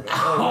ass. Like,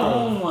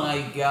 Oh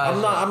my gosh.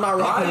 I'm not Why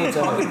rocking are you it,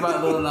 talking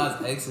about Lil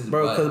Nas X's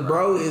bro, butt,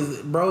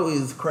 because bro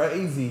is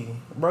crazy.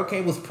 Bro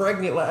was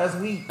pregnant last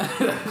week.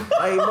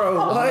 Like, bro,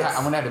 I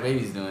what? wonder how the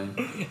baby's doing.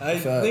 I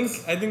Facts.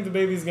 think the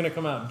baby's gonna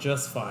come out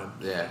just fine.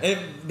 Yeah.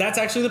 That's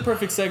actually the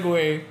perfect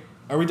segue.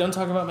 Are we done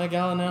talking about Met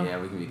Gala now? Yeah,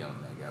 we can be done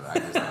with that, Gala. I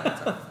just wanted to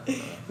talk about that.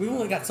 We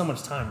only got so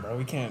much time, bro.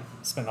 We can't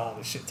spend all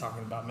this shit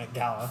talking about Met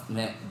Gala.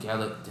 Met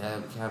Gala,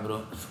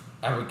 capital,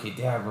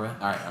 abracadabra.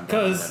 All right, I'm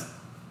done. Because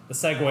the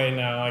segue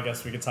now, I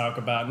guess we could talk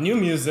about new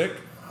music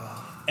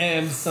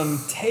and some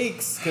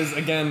takes. Because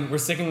again, we're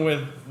sticking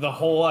with the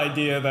whole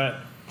idea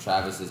that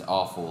Travis is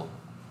awful.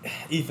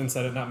 Ethan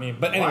said it, not me.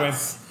 But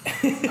anyways,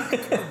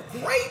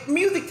 Great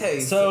music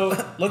taste. so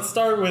let's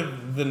start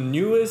with the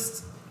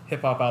newest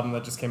hip hop album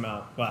that just came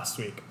out last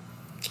week,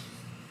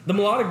 "The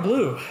Melodic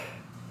Blue"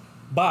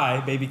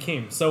 by Baby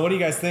Keem. So, what do you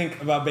guys think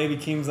about Baby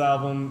Keem's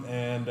album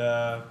and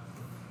let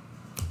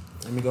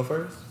me go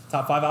first.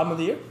 top 5 album of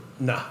the year?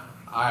 Nah,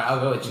 All right, I'll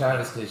go with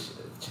Travis because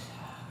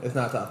it's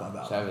not top 5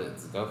 album.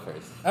 Travis, go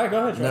first. All right,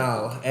 go ahead, Trey.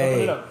 No, Open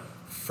hey, it up.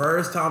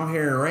 first time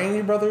hearing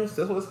Range Brothers.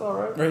 That's what it's called,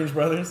 right? Range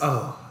Brothers.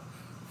 Oh,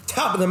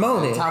 Top of the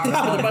morning. Top of the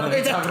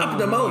morning. Top of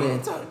the morning.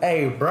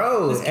 Hey,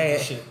 bro. Let's get Hey,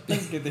 this shit.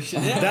 Let's get this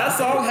shit. that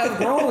song has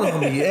grown on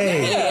me.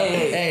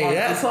 Hey,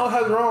 that song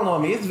has grown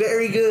on me. It's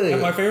very good.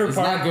 And my favorite It's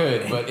part. not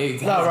good, but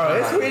it's No, bro,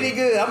 it's pretty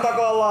good. I'm not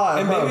gonna lie.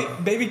 And bro.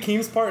 Baby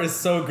Keem's part is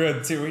so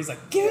good too. Where he's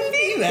like, "Give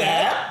me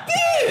that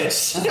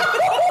bitch.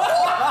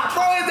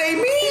 Bro, they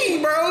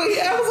mean, bro.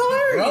 That was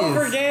hilarious.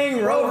 Rover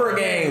gang, Rover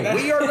gang.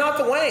 We are not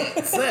the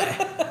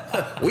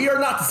Waynes. We are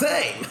not the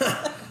same.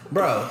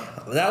 Bro,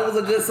 that was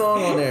a good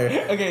song on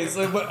there. Okay,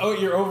 so but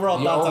your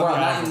overall thoughts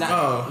on the album?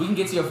 Oh. We can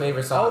get to your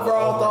favorite song.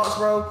 Overall thoughts,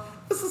 bro.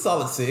 It's a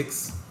solid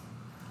 6.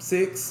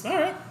 6. All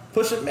right,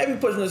 Maybe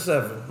pushing a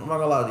 7. I'm not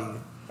gonna lie to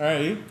you. all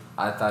right. You?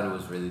 I thought it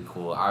was really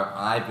cool.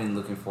 I've been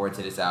looking forward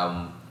to this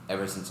album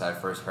ever since I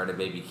first heard of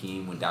Baby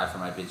Keem when Die For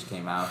My Bitch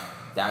came out.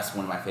 That's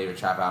one of my favorite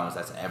trap albums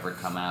that's ever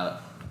come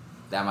out.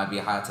 That might be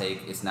a hot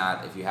take. It's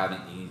not. If you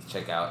haven't, you need to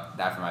check out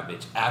Die For My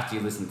Bitch after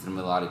you listen to the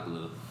Melodic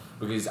Blue.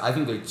 Because I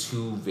think they're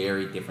two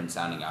very different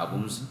sounding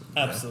albums.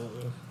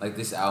 Absolutely. Like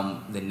this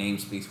album, the name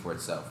speaks for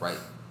itself, right?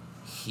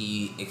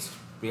 He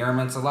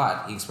experiments a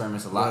lot.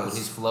 With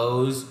his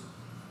flows.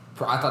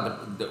 I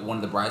thought one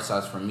of the bright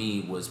spots for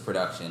me was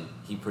production.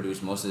 He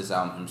produced most of this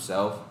album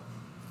himself.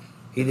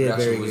 He did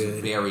Production very was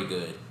good. very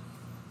good.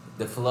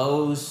 The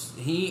flows,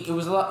 it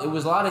was a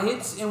lot of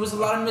hits. It was a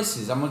lot of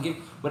misses. I'm gonna give,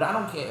 but I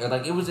don't care.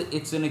 Like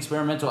it's an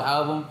experimental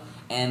album,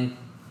 and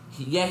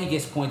he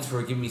gets points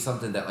for giving me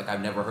something that like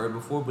I've never heard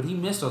before. But he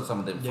missed on some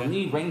of them. Yeah. For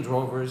me, Range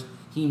Rovers,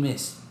 he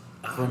missed.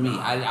 For me,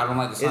 I don't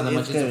like the song that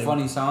much. It's a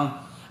funny song,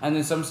 and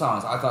then some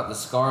songs. I thought the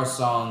Scar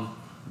song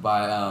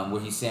by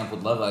where he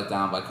sampled "Love Like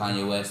Down" by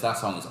Kanye West. That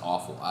song is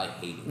awful. I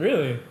hate it.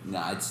 Really?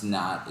 Nah, it's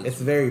not. It's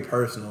very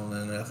personal,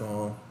 man. That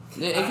song.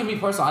 It can be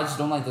personal. I just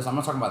don't like this. I'm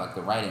not talking about like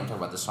the writing. I'm talking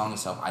about the song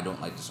itself. I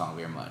don't like the song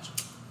very much.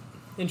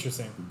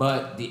 Interesting.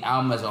 But the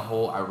album as a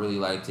whole, I really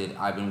liked it.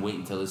 I've been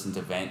waiting to listen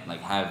to Vent,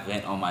 like have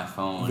Vent on my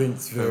phone.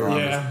 Vent's for very-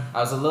 longest. Yeah. I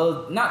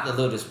was not a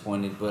little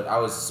disappointed, but I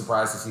was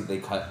surprised to see they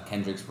cut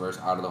Kendrick's verse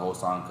out of the whole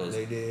song because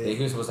They did.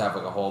 he was supposed to have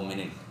like a whole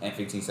minute and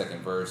 15-second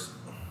verse.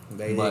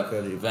 They But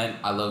did cut it. Vent,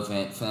 I love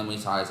Vent. Family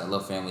Ties, I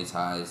love Family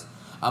Ties.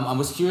 I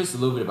was curious a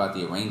little bit about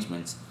the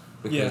arrangements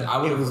because Yeah, I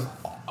would it was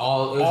have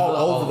all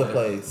over the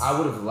place. I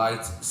would have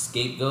liked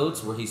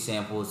Scapegoats where he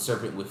sampled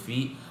Serpent with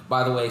Feet.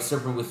 By the way,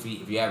 Serpent with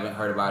Feet, if you haven't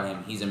heard about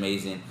him, he's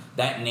amazing.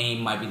 That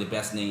name might be the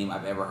best name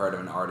I've ever heard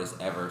of an artist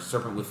ever.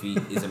 Serpent with Feet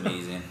is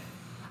amazing.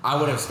 I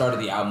would have started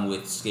the album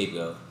with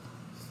Scapegoat.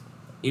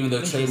 Even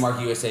though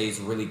Trademark USA is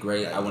really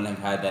great, I wouldn't have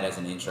had that as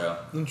an intro.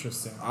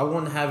 Interesting. I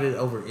wouldn't have it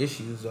over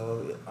Issues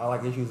though. I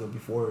like Issues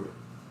before.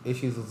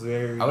 Issues was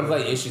very. I would have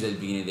liked Issues at the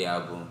beginning of the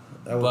album.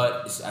 That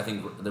was- But I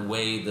think the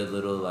way the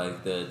little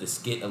like the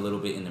skit a little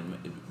bit in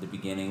the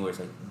beginning where it's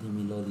like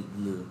Melodic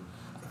Blue,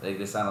 like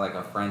it sounded like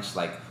a French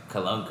like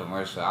cologne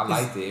commercial. I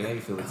liked it. It made me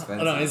feel expensive.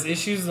 Hold on, is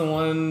Issues the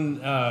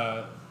one?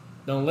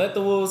 Don't let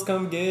the wolves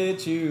come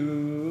get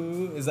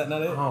you. Is that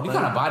not it? Oh, You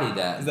kind of bodied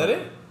that. Is that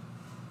it?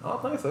 I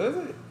don't think so.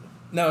 Is it?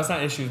 No, it's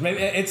not Issues. Maybe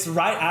it's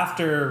right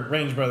after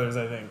Range Brothers,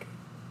 I think.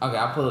 Okay,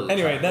 I'll pull it.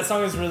 Anyway, that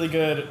song is really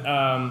good.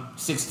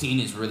 16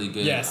 is really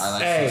good. Yes. I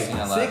like Hey, 16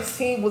 a lot.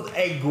 16 was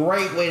a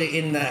great way to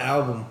end that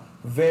album.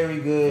 Very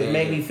good. Yeah.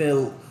 Made me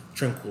feel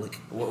tranquilic.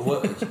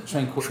 What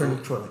tranquil?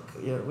 Tranquilic.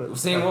 Yeah.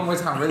 Say it one more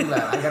time, really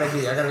loud. I gotta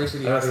make sure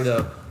the That's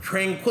audience. the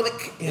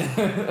tranquilic.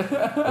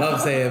 Love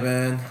saying it,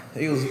 man.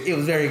 It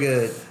was very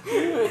good.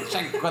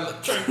 Tranquil.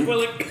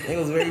 It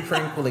was very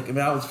tranquilic. I mean,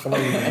 I was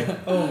flowing. Man.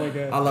 Oh my I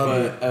god. love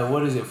it. But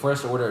what is it?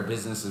 First Order of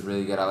Business is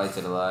really good. I liked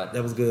it a lot.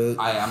 That was good.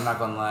 I'm not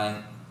gonna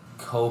lie,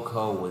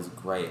 Coco was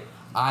great.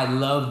 I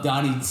love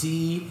Donnie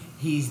T.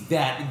 He's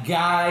that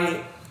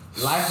guy.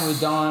 Life with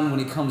Dawn,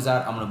 when it comes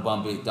out, I'm gonna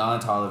bump it. Don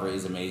Tolliver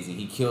is amazing.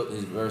 He killed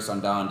his verse on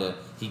Donda.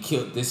 He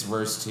killed this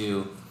verse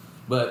too.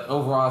 But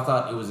overall, I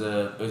thought it was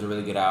a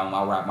really good album.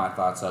 I'll wrap my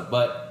thoughts up.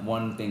 But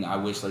one thing I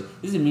wish, like,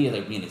 this is me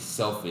like being a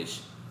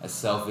selfish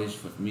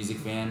music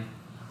fan.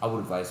 I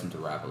would have liked him to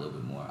rap a little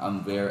bit more. I'm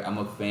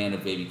a fan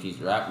of Baby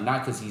Keem's rap,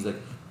 not because he's like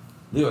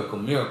lyrical,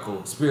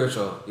 miracle,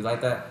 spiritual. You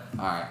like that?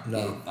 All right. No.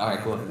 Yeah. All right.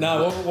 Cool.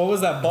 Now, what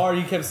was that bar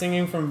you kept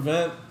singing from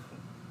Vent?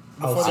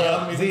 Before the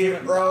album even came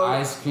out? bro.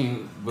 Ice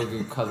cream,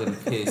 booger, colored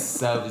piss,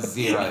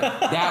 Sub-Zero.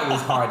 That was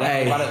hard.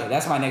 Hey.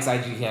 That's my next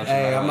IG caption.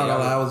 Hey, by I'm the not way. gonna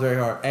lie, that was very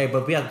hard. Hey,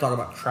 but we have to talk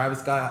about Travis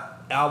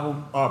Scott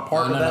album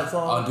part No, of that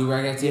song. On Do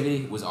Rag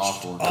Activity was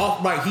awful.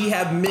 Off, like he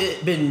have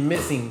been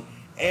missing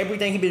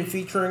everything he been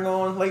featuring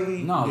on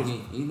lately. No, Just-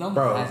 he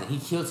Bro. hasn't. He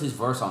killed his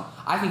verse on.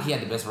 I think he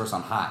had the best verse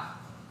on Hot.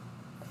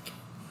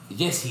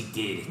 Yes, he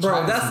did.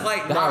 Bro, that's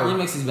like- the Hot bro.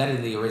 remix is better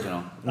than the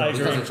original. I because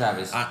agree. of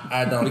Travis.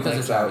 I don't because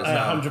think of Travis. so.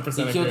 I no.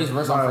 100% He killed agree. his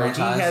verse on Bro, he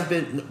Franchise. has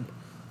been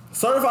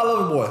Certified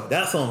Lover Boy.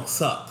 That song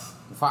sucks.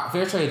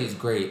 Fair Trade is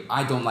great.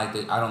 I don't like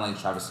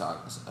Travis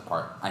Scott's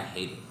part. I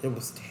hate it. It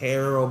was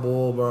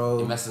terrible, It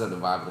bro. messes up the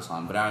vibe of the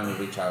song, but I'm a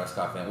big Travis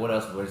Scott fan. What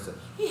else?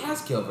 He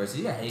has killed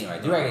verses. Yeah,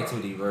 anyway, Do Rag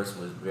Activity verse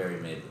was very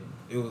mid.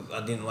 It was.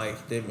 I didn't like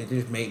it. It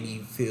just made me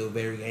feel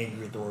very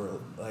angry at the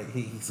world. Like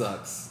he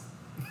sucks.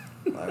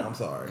 Like, I'm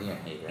sorry. You're a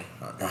hater.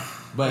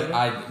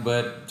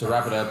 But to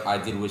wrap it up, I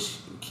did wish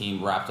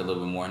Keem rapped a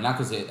little bit more. Not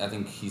because I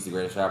think he's the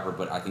greatest rapper,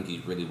 but I think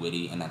he's really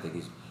witty, and I think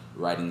his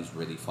writing is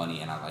really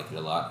funny, and I like it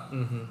a lot.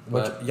 Mm-hmm.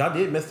 But y'all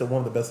did miss one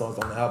of the best songs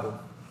on the album,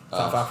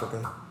 South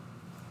Africa.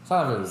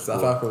 South Africa was South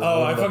cool. Africa. Oh,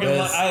 Was I one of the fucking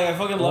best. I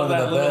fucking One love of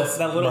that the little best,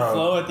 little bro.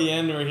 flow at the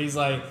end where he's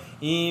like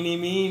eeny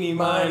meeny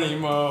miny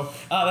mo.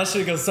 Oh, that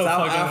shit goes so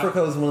South fucking.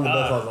 Africa was one of the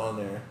best songs on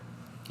there.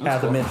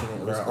 Have to cool. mention it,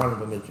 bro. That's cool.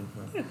 Honorable mention.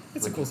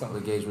 It's a cool song.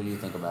 But Gage, what do you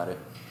think about it?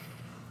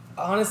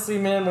 Honestly,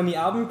 man, when the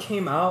album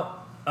came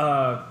out,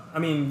 I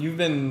mean, you've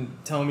been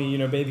telling me,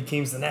 Baby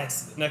Keem's the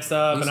next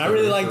up, He's and I good,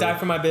 really he's like good. Die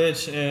For My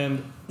Bitch,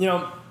 and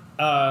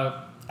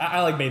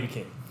I like Baby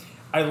Keem.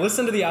 I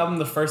listened to the album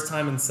the first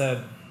time and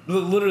said,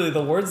 literally,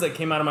 the words that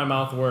came out of my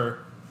mouth were,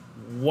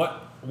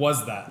 "What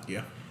was that?"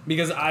 Yeah.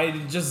 Because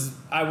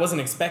I wasn't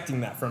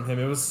expecting that from him.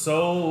 It was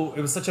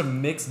such a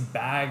mixed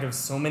bag of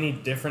so many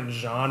different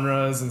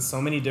genres and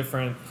so many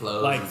different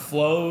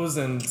flows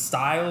and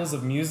styles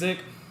of music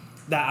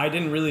that I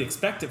didn't really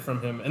expect it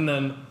from him. And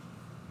then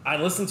I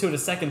listened to it a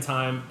second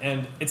time,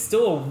 and it's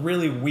still a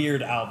really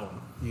weird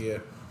album. Yeah.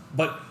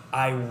 But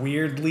I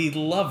weirdly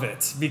love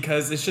it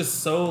because it's just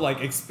so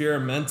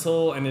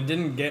experimental, and it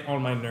didn't get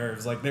on my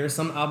nerves. Like, there are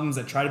some albums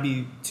that try to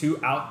be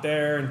too out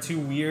there and too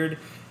weird,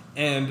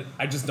 and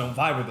I just don't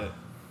vibe with it.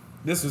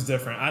 This was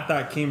different. I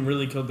thought Keem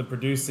really killed the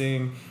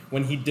producing.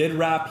 When he did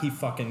rap, he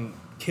fucking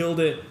killed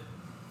it.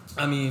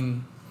 I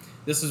mean,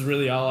 this is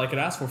really all I could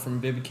ask for from a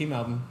Baby Keem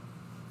album.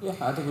 Yeah,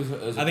 I think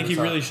it was I think he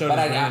really showed But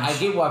his range. I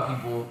get why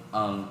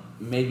people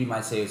maybe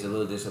might say it's a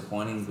little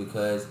disappointing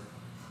because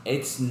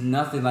it's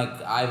nothing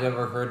like I've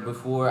ever heard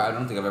before. I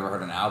don't think I've ever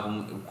heard an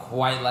album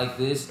quite like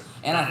this.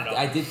 And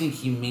I did think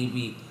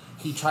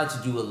he tried to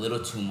do a little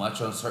too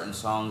much on certain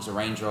songs. The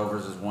Range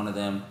Rovers is one of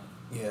them.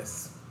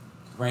 Yes.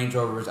 Range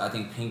Rovers, I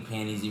think Pink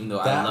Panties, even though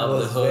That I love the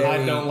was hook.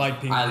 very- I don't like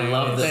Pink I Panties.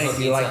 love the hook.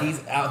 Thank you. It's Like,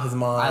 he's out his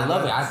mind. I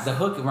love it. The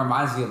hook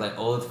reminds me of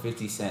old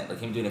 50 Cent, like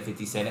him doing a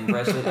 50 Cent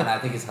impression, and I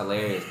think it's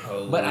hilarious.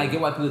 But I get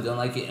why people don't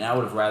like it, and I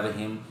would have rather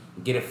him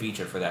get a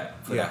feature for that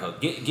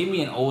hook. Give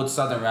me an old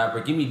Southern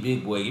rapper, give me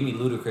Big Boy, give me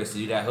Ludacris to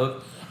do that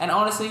hook. And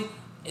honestly,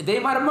 they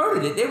might have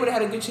murdered it. They would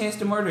have had a good chance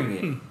to murdering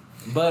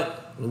it. But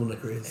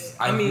Ludacris.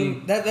 I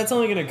mean, that's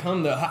only going to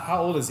come to...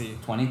 How old is he?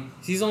 20.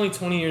 He's only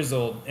 20 years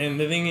old. And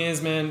the thing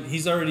is, man,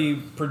 he's already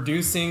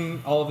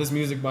producing all of his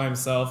music by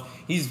himself.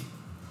 He's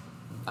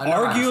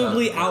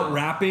arguably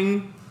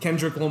out-rapping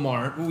Kendrick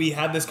Lamar. We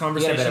had this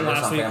conversation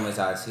last week.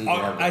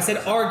 I said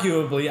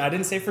arguably. I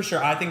didn't say for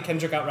sure. I think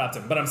Kendrick out-rapped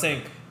him. But I'm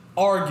saying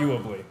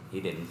arguably.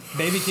 He didn't.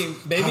 Baby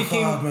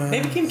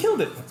man. Keem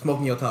killed it.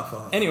 Smoking your top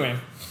 5. Anyway,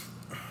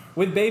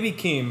 with Baby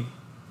Keem,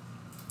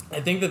 I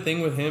think the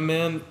thing with him,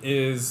 man,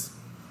 is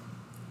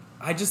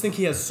I just think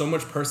he has so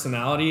much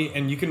personality,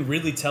 and you can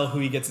really tell who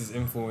he gets his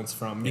influence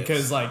from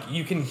because,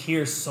 you can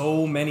hear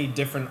so many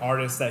different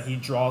artists that he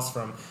draws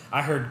from.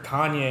 I heard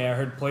Kanye, I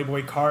heard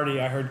Playboi Carti,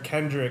 I heard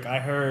Kendrick, I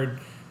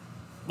heard,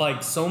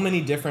 so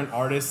many different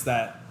artists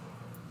that,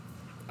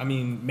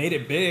 made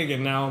it big,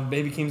 and now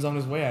Baby Keem's on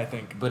his way, I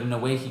think. But in a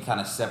way, he kind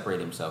of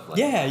separated himself.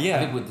 Yeah. I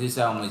think with this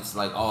album, it's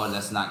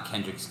that's not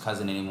Kendrick's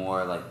cousin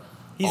anymore.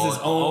 He's his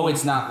own. Oh,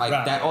 it's not like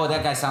rapper. that. Oh,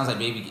 that guy sounds like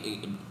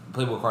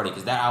Playboi Carti,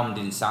 because that album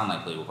didn't sound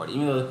like Playboi Carti.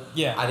 Even though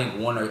I think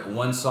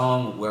one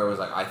song where it was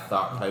I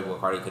thought Playboi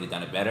Carti could have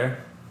done it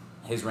better.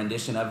 His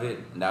rendition of it,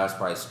 and that was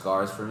probably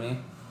Scars for me.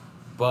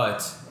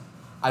 But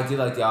I did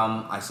like the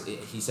album.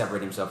 He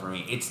separated himself from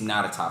me. It's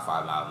not a top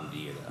 5 album of the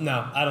year though.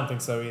 No, I don't think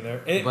so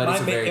either. It But it's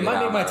might a very make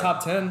good my album.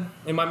 top 10.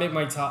 It might make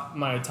my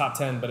top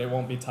 10, but it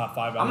won't be top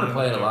 5. I'm gonna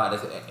play it a lot.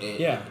 It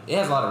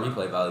has a lot of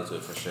replay value to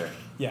it for sure.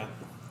 Yeah.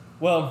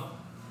 Well,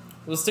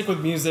 we'll stick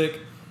with music.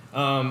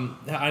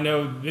 I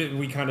know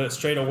we kind of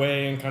strayed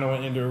away and kind of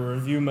went into a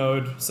review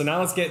mode. So now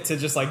let's get to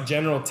just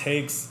general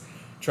takes.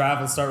 Trav,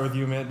 we'll start with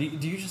you, man.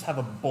 Do you just have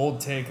a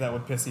bold take that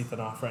would piss Ethan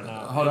off right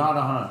now? Hold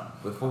on.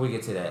 Before we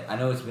get to that, I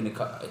know it's been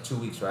 2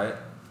 weeks, right?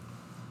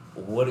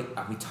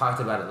 We talked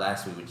about it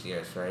last week with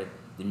Jairus, right?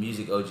 The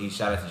music OG.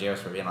 Shout out to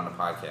Jairus for being on the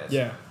podcast.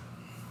 Yeah.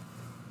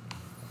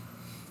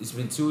 It's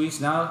been 2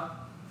 weeks now.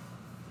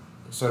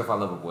 Certified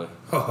Lover Boy.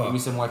 Give me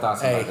some more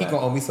thoughts about Hey, that. he gonna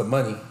owe me some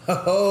money.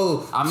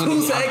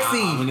 Too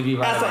sexy. I'm gonna be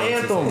right That's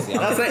an about anthem. Too Sexy.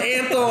 That's an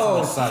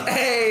anthem.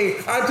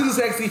 Hey, I'm too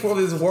sexy for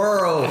this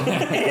world.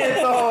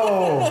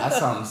 Anthem. That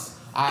sounds.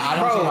 I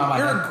don't think my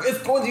mind.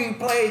 It's going to be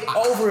played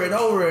over and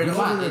over and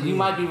over. You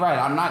might be right.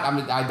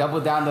 I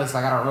doubled down this.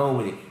 I gotta roll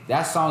with it.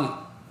 That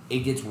song, it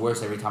gets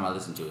worse every time I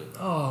listen to it.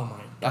 Oh, my God.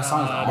 That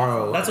song's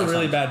awful. That's a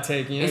really bad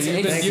take. You've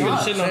been shitting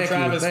on Thank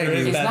Travis you. for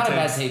his It's bad not a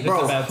bad takes. take, It's bro.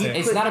 a bad take.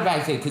 It's not a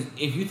bad take because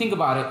if you think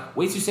about it,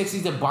 "Way Too Sexy"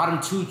 is the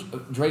bottom 2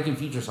 Drake and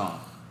Future song.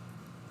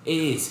 It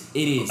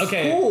is.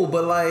 Okay. Cool,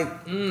 but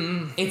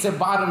It's a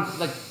bottom,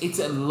 it's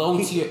a low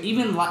tier.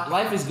 Even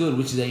Life Is Good,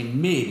 which is a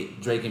mid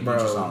Drake and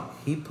Future song.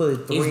 he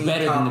put 3 It's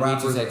better top than the Way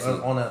Too rappers Sexy.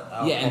 on a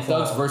And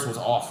Thug's verse was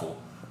awful.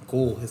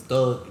 Cool, his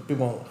Thug,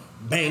 people gonna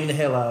bang the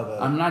hell out of it.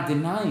 I'm not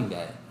denying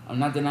that. I'm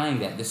not denying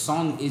that. The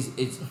song is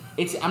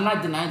it's. I'm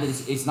not denying that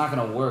it's not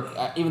gonna work.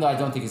 Even though I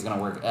don't think it's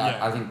gonna work. Yeah.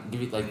 I think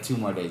give it like 2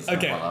 more days.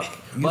 Okay.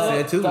 You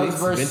said 2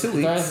 weeks. It's been 2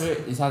 weeks.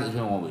 It's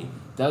been 1 week.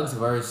 Doug's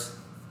verse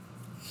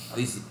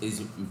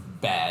is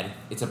bad.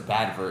 It's a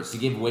bad verse. He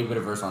gave a way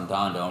better verse on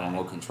Donda on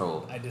Remote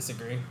Control. I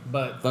disagree,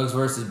 but Doug's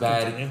verse is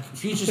bad. Continue.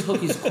 Future's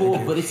hook is cool,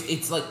 but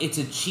it's like it's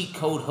a cheat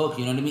code hook.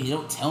 You know what I mean? You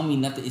don't tell me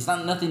nothing. It's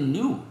not nothing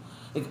new.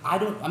 Like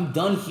I'm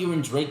done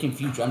hearing Drake and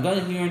Future. I'm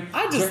done hearing.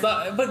 I just Drake.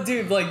 thought, but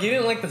dude, like you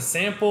didn't like the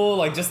sample,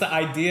 like just the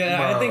idea.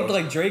 I Bro. think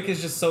like Drake is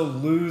just so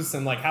loose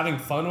and like having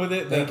fun with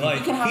it that You like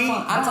You can have He-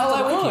 fun. I that's don't all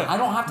have to I like want. it. I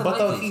don't have to But like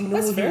though it. he knew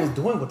That's what fair. he was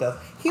doing with us.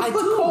 He I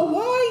put do.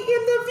 Kawhi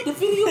in The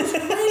video is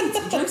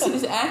great. Drake said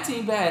his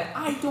acting bad.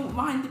 I don't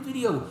mind the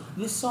video.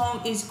 This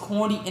song is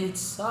corny and it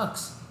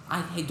sucks.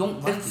 I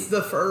don't like It's it.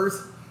 the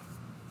first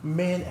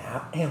man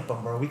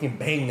anthem, bro. We can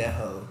bang that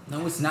hoe.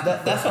 No, it's not.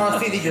 That's our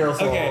City Girl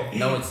song. Okay.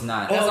 No, it's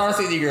not. That's our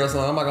City Girl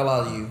song. I'm not gonna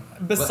lie to you.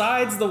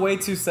 besides the way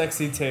too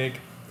sexy take,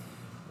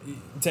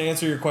 to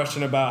answer your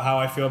question about how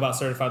I feel about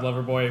Certified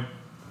Lover Boy,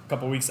 a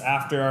couple weeks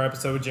after our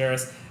episode with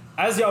Jairus,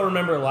 as y'all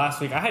remember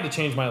last week, I had to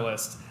change my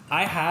list.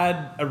 I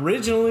had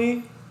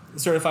originally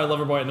Certified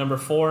Lover Boy at number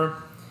 4,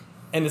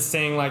 and it's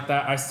staying like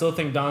that. I still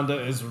think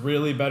Donda is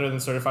really better than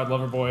Certified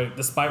Lover Boy,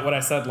 despite what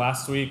I said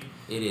last week.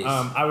 It is.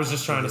 I was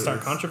just trying to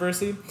start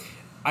controversy.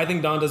 I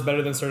think Donda's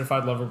better than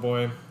Certified Lover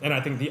Boy, and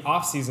I think The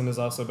Off Season is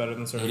also better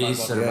than It Certified is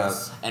Lover Boy. certified.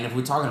 Yes. And if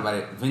we're talking about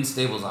it, Vince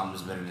Staples' album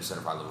is better than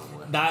Certified Lover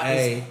Boy. That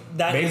is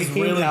Baby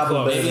King really album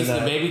close. better Baby, than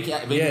that.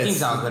 Baby Yes.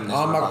 King's album is better than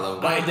Oh my- Certified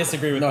Lover Boy. I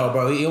disagree with No, that.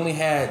 bro. He only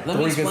had Let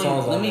me 3 good explain.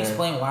 songs Let on me there.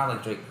 explain why I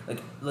like Drake.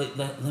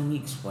 Let me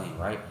explain,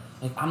 right?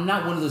 Like I'm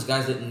not one of those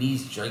guys that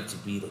needs Drake to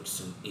be like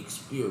some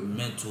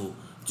experimental,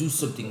 do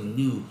something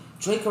new.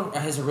 Drake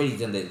has already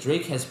done that.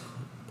 Drake has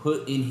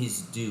put in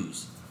his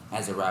dues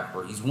as a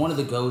rapper. He's one of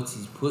the GOATs.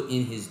 He's put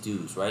in his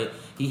dues, right?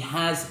 He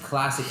has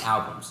classic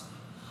albums,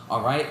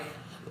 all right?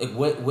 Like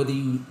whether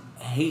you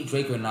hate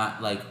Drake or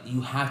not, like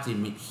you have to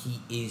admit he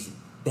is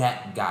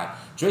that guy.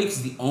 Drake's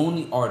the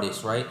only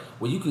artist, right,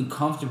 where you can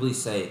comfortably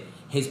say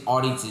his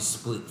audience is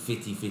split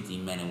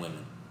 50-50 men and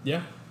women.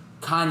 Yeah.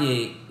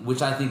 Kanye,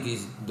 which I think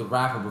is the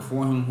rapper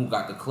before him who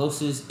got the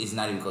closest, is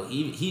not even close.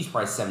 He's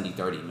probably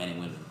 70-30 men and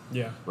women.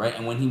 Yeah. Right?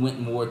 And when he went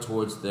more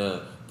towards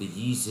the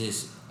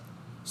Yeezus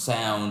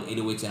sound,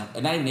 808s,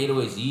 and not even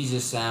 808s, Yeezus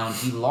sound,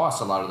 he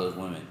lost a lot of those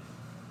women.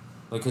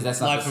 Because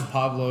that's not Life the- of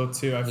Pablo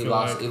too. I he feel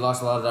lost like he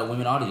lost a lot of that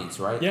women audience,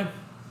 right? yeah.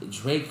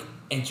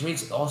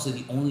 Drake's also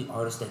the only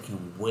artist that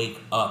can wake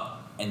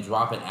up and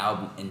drop an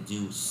album and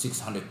do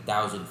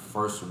 600,000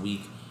 first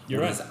week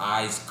You're with right. his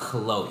eyes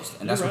closed,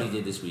 and that's You're what right. he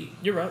did this week.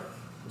 You're right.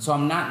 So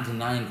I'm not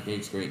denying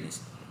Drake's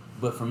greatness,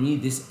 but for me,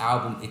 this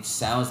album it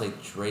sounds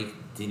like Drake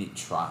didn't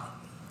try.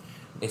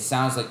 It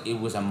sounds like it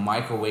was a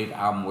microwave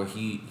album where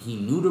he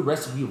knew the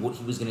recipe of what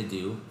he was gonna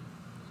do.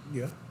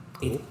 Yeah.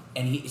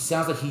 It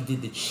sounds like he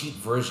did the cheap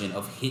version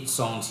of hit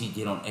songs he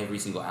did on every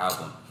single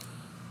album.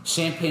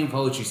 Champagne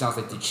Poetry sounds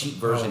like the cheap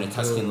version of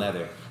Tuscan dude.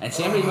 Leather. And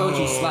Champagne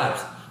Poetry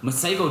slaps.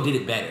 Masego did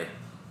it better.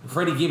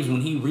 Freddie Gibbs,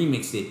 when he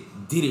remixed it,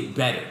 did it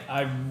better.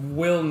 I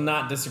will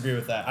not disagree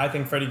with that. I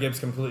think Freddie Gibbs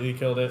completely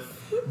killed it.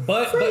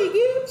 But Freddie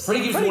Gibbs.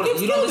 Freddie Gibbs, Freddie you Gibbs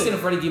don't killed listen it. to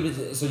Freddie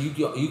Gibbs, so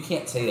you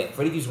can't say that.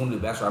 Freddie Gibbs is one of the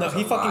best no, rappers.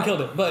 he fucking alive.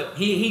 killed it. But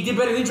He did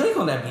better than Drake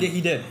on that beat. yeah,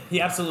 he did.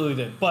 He absolutely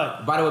did.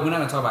 But By the way, we're not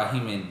gonna talk about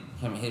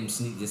him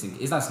sneak dissing.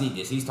 It's not sneak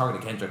diss. He's talking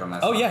to Kendrick on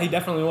that. oh song. yeah, he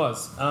definitely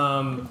was.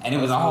 And it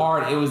was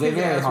a His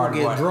very ass hard will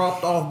get one.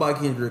 dropped off by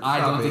Kendrick. I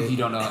Stop don't think it. you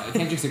don't know.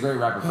 Kendrick's a great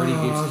rapper. Freddie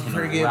Gibbs can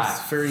Freddie Gibbs. rap.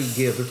 Freddie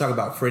Gibbs. We're talking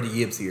about Freddie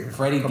Gibbs here.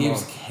 Freddie Come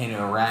Gibbs on.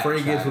 can rap.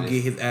 Freddie Gibbs will Travis.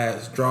 get his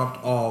ass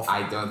dropped off.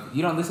 I don't.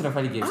 You don't listen to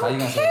Freddie Gibbs. How I you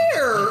don't gonna say?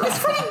 care. It's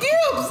Freddie Gibbs.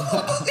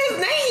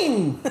 His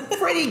name.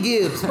 Freddie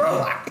Gibbs,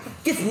 bro.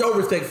 Gets no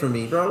respect from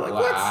me, bro. Like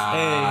what?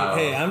 Wow.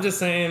 hey, I'm just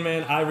saying,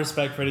 man. I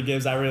respect Freddie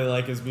Gibbs. I really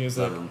like his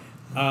music. Love him.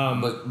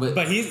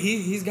 But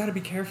he's got to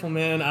be careful,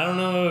 man. I don't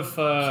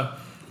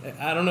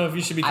know if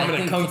you should be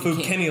coming at Kung Fu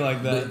Kenny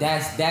like that. But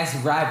that's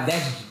rap.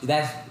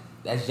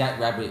 That's Jack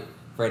Rabbit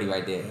Freddie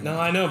right there. No,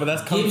 I know, but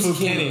that's Kung Fu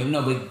Kenny.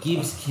 No, but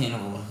Gibbs can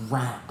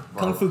rap.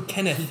 Bro. Kung Fu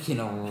Kenneth. He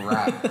can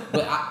rap.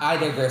 But I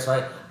digress,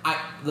 right?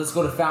 Let's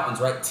go to Fountains,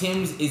 right?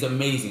 Tim's is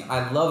amazing.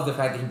 I love the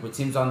fact that he put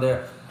Tim's on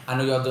there. I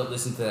know y'all don't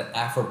listen to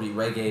Afrobeat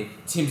reggae.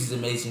 Tim's is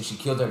amazing. She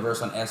killed her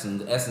verse on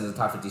Essence. Essence is a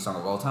top 50 song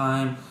of all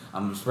time.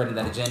 I'm spreading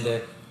that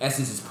agenda.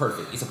 Essence is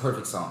perfect. It's a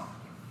perfect song.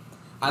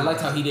 I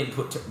liked how he didn't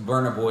put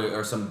Burna Boy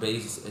or some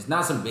bass. It's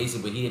not some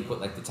basic, but he didn't put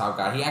like the top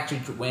guy. He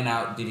actually went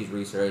out, did his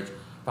research,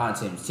 found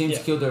Tim's. Tim's Yeah.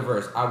 killed her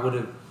verse. I would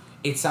have.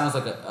 It sounds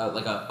like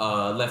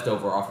a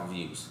leftover off of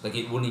Views. Like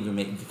it wouldn't even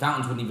make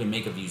Fountains wouldn't even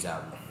make a Views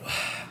album.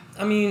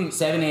 I mean,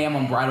 7 a.m.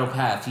 on Bridal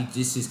Path. He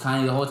just is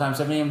Kanye the whole time.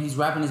 7 a.m. He's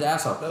rapping his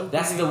ass off.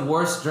 That's the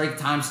worst Drake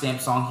timestamp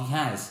song he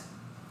has.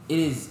 It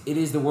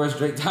is the worst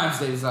Drake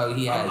timestamp song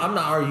he has. I'm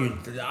not arguing.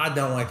 I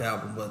don't like the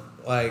album, but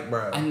like,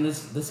 bro. And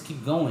let's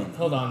keep going.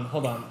 hold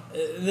on.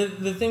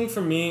 The thing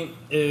for me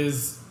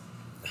is,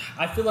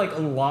 I feel like a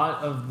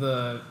lot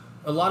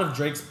of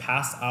Drake's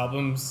past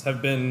albums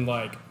have been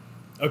like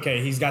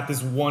okay, he's got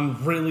this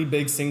one really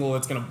big single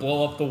that's gonna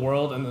blow up the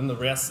world, and then the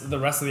rest of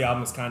the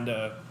album is kind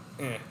of.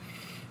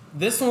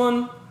 This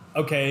one,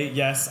 okay,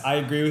 yes, I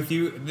agree with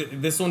you.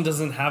 This one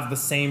doesn't have the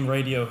same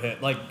radio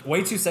hit. Like,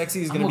 Way Too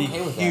Sexy is gonna be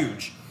okay with that.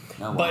 huge.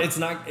 No, But why? it's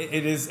not.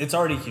 It's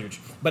already huge.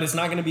 But it's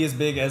not going to be as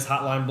big as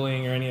Hotline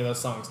Bling or any of those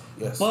songs.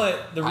 Yes.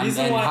 But the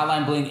reason and why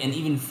Hotline Bling and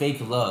even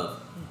Fake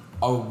Love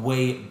are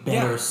way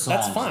better songs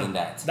that's fine. than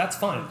that. That's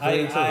fine.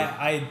 Very true.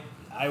 I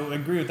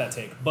agree with that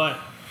take. But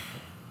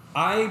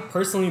I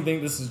personally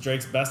think this is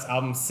Drake's best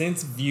album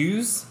since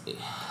Views,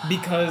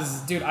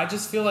 because dude, I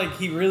just feel like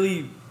he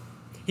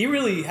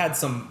really had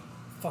some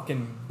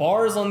fucking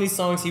bars on these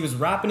songs. He was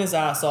rapping his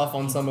ass off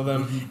on some of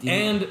them, He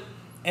did.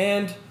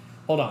 and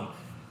hold on.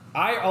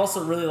 I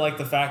also really like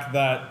the fact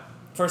that,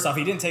 first off,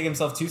 he didn't take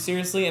himself too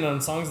seriously, and on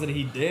songs that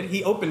he did,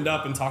 he opened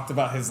up and talked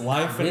about his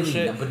life Not and really,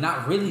 shit. but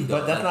not really though.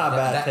 But that's not a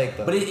bad take,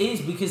 though. But it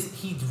is because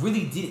he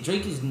really did.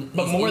 Drake is.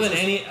 But is more than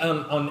interest- any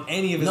on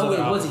any of his No, other it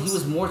albums. wasn't. He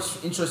was more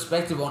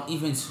introspective on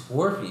even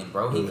Scorpion,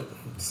 bro. He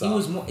Stop.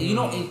 was more. You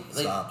know, like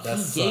Stop. he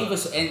That's gave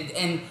sucks. us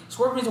and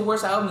Scorpion's a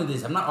worse album than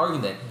this. I'm not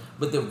arguing that,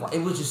 but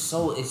it was just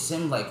so. It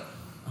seemed like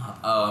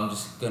I'm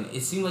just gonna. It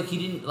seemed like he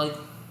didn't like.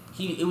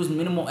 It was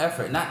minimal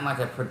effort, not in like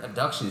a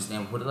production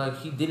standpoint, but like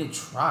he didn't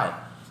try.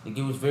 Like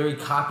it was very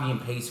copy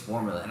and paste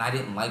formula, and I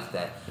didn't like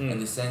that in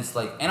the sense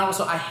like. And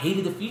also, I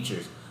hated the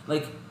features.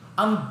 Like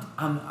I'm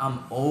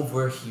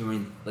over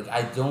hearing. Like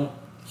I don't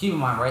keep in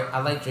mind, right? I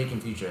like Drake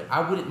and Future.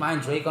 I wouldn't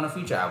mind Drake on a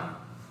Future album.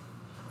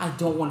 I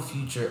don't want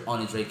Future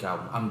on a Drake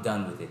album. I'm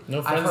done with it.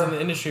 No friends in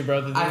the industry,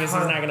 bro. The thing I've is, he's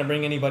heard- not going to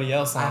bring anybody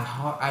else on.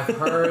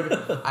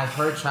 I've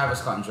heard Travis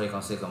Scott and Drake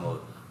on Sicko Mode.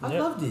 I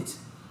Yep. loved it.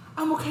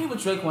 I'm okay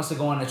with Drake wants to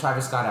go on a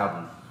Travis Scott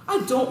album. I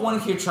don't want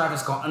to hear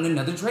Travis Scott on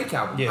another Drake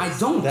album. Yes, I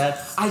don't.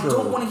 that's I true.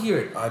 don't want to hear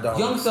it. I don't.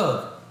 Young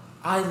Thug.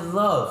 I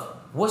love.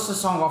 What's the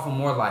song off of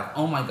More Life?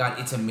 Oh my god,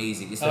 it's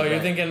amazing. It's Oh, the you're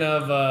best. thinking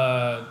of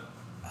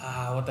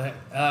what the heck?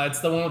 It's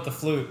the one with the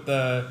flute.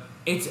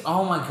 It's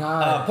oh my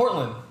god.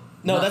 Portland.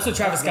 No, No, that's with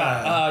Travis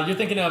Scott. yeah. You're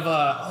thinking of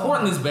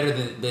Portland's better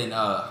than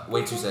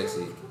Way Too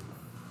Sexy.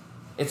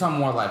 It's on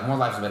More Life. More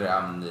Life's a better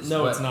album than this.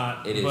 No, but it's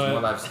not, It is. but-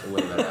 More Life's a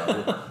way better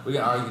album. We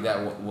can argue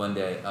that one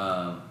day.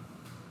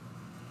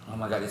 Oh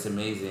my god, it's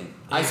amazing.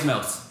 Ice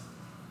Melts.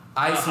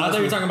 I Ice thought you were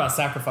Melts. talking about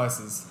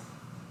Sacrifices.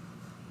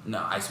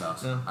 No, Ice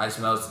Melts. No. Ice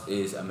Melts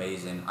is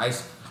amazing.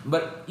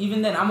 But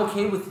even then, I'm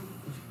okay with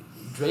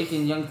Drake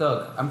and Young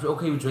Thug. I'm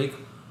okay with Drake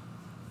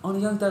on the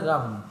Young Thug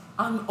album.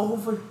 I'm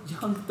over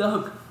Young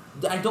Thug.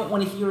 I don't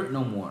want to hear it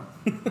no more.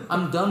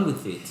 I'm done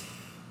with it.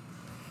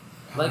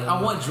 Like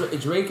I want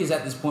Drake is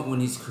at this point in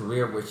his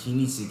career where he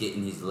needs to get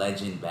in his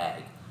legend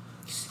bag.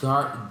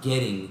 Start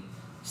getting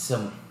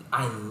some.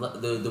 I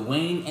love the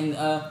Wayne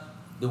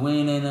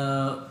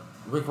and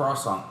Rick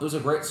Ross song. It was a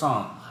great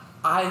song.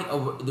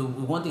 The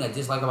one thing I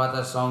dislike about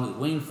that song,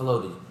 Wayne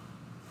floated.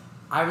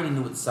 I already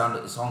knew what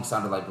the song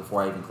sounded like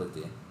before I even clicked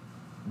it.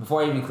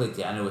 Before I even clicked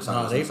it, I knew what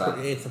No, sounded like.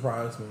 it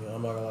surprised me.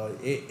 I'm not gonna lie.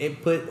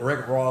 It put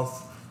Rick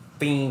Ross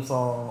theme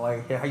song,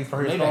 like how you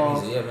start his Maybe I can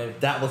songs. see, yeah, maybe.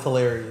 That was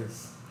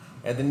hilarious.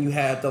 And then you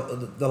had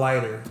the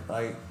lighter,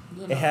 like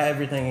You it know. had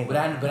everything in But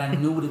it. I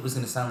knew what it was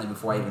gonna sound like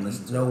before I even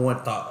listened to it. No one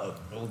thought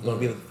it was gonna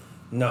be.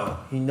 No,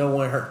 no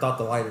one thought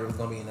the lighter was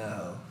gonna be in that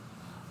hole.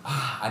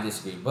 I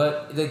disagree,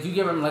 but like you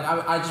give him like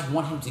I just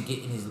want him to get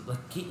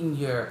in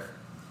your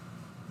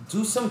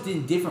do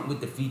something different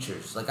with the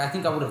features. Like I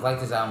think I would have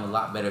liked his album a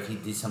lot better if he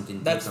did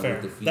something That's different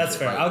fair. with the features. That's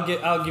fair.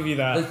 Like, I'll give you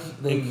that.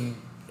 Like-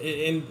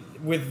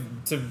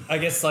 I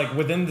guess like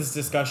within this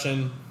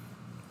discussion,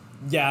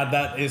 yeah,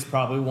 that is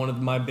probably one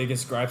of my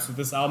biggest gripes with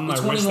this album. the I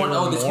wish there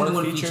 21, were the more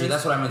 21 features. feature.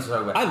 That's what I meant to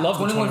talk about. I love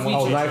the 21 Oh,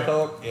 feature. Life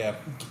Talk? Yeah.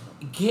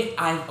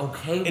 I'm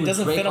okay with It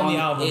doesn't Drake fit on the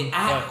album, it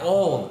at but-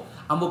 all.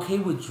 I'm okay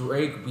with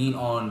Drake being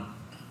on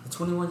the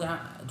 21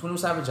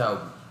 Savage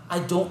album. I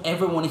don't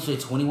ever want to hear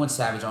 21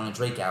 Savage on a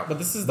Drake album. But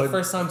this is the But-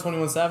 first time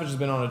 21 Savage has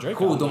been on a Drake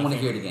Cool, album. don't I want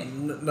to think. hear it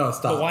again. No,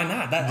 stop. But why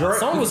not? That Drake-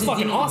 song was Because it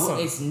fucking didn't work. awesome.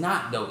 It's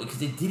not though,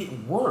 because it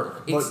didn't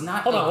work. It's But-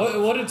 not. Hold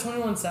on, what did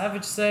 21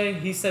 Savage say?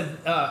 He said,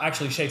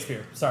 actually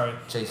Shakespeare. Sorry.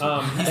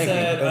 Shakespeare.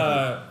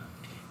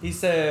 He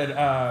said,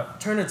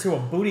 turn her to a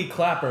booty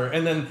clapper,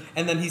 and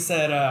then he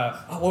said,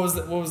 what was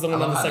the I one on love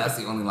the how second? that's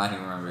the only line I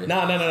can remember.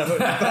 No.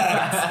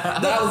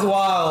 That was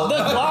wild. The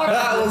Glock,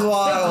 That was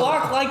wild. The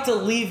Glock like to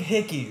leave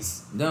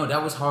hickeys. No,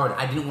 that was hard.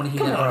 I didn't want to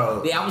hear that.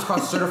 on. The album's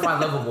called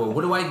Certified Lover Boy.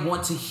 What do I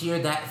want to hear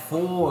that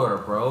for,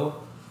 bro?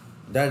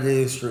 That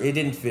is true. It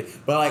didn't fit,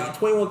 but like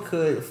 21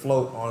 could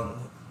float on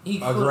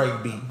He a could-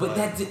 Drake beat. But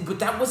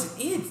that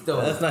wasn't it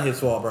though. that's not his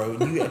fault, bro.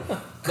 You,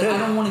 But I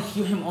don't want to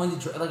hear him on the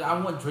Drake. Like I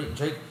want Drake.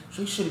 Drake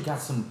should have got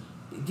some.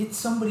 Get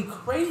somebody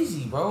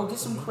crazy, bro. Get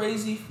some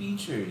crazy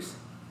features.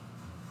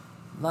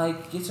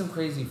 Like get some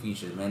crazy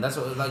features, man. That's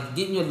what. Like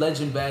get in your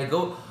legend bag.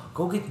 Go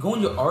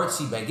in your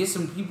artsy bag. Get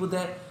some people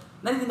that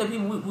not even that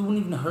people we wouldn't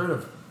even heard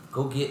of.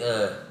 Go get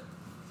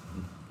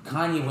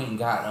Kanye went and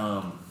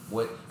got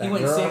what he That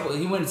went and girl? sampled.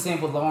 He went and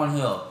sampled Lauryn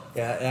Hill.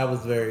 yeah, that was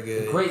very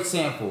good. Great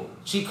sample.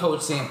 Cheat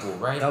code sample,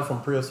 right? That was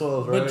from Pure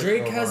Souls, right? But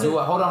Drake Oh, has my.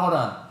 So hold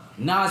on.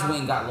 Nas went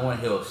and got Lauryn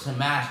Hill.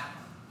 Smash.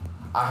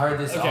 I heard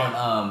this Okay.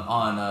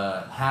 on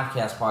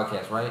Halfcast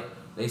podcast, right?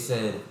 They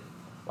said,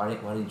 why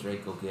didn't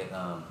Drake go get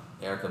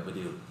Erykah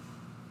Badu?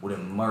 Would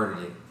have murdered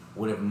it.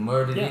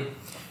 Yeah.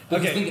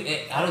 Because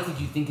Okay. I don't think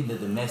you're thinking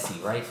of the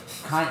Messi, right?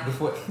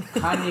 Before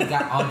Kanye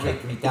got Andre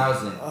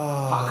 3000.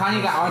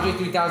 Kanye got Andre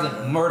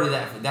 3000, murdered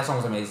that. That song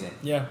was amazing.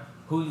 Yeah.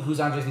 Who's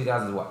Andre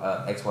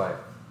 3000's ex-wife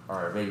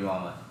or baby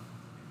mama?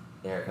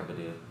 Erykah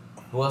Badu.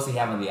 Who else he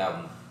have on the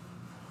album?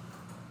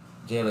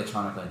 Jay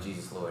Electronica and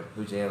Jesus Lord.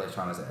 Who Jay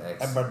Electronica's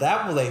ex? But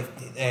that was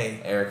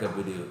hey. Erykah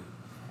Badu.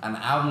 An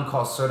album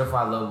called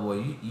Certified Lover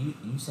Boy. You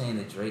saying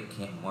that Drake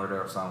can't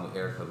murder a song with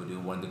Erykah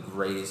Badu, one of the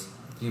greatest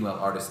female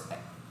artists,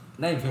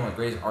 not even female,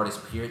 greatest artists,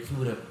 period. He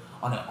would have,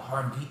 on an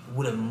R&B,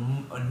 would have,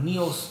 a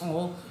neo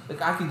soul,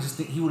 like I can just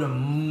think he would have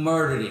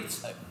murdered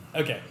it.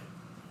 Okay.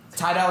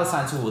 Ty Dolla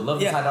 $ign too. Would love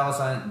the Yeah. Ty Dolla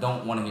 $ign.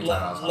 Don't want to hear Ty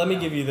Dolla $ign. Let me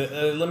give you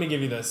let me give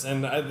you this,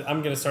 and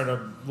I'm gonna start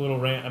a little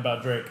rant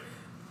about Drake.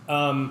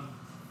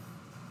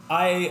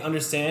 I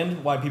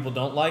understand why people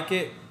don't like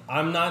it.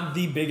 I'm not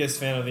the biggest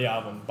fan of the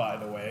album, by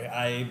the way.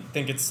 I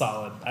think it's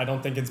solid. I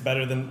don't think it's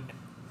better than.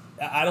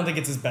 I don't think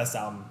it's his best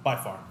album by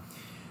far,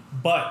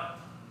 but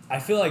I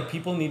feel like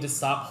people need to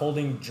stop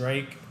holding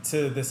Drake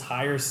to this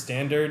higher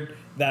standard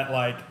that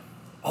like,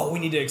 oh, we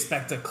need to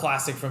expect a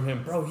classic from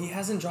him, bro. He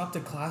hasn't dropped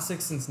a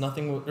classic since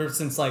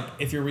since like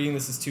If You're Reading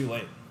This Is Too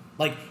Late.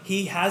 Like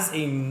he has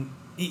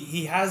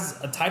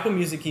a type of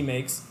music he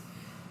makes,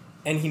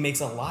 and he makes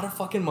a lot of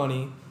fucking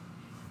money.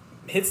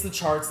 Hits the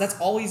charts. That's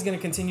all he's gonna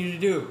continue to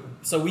do.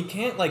 So we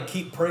can't like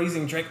keep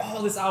praising Drake.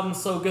 Oh, this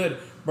album's so good,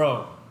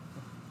 bro.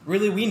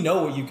 Really, we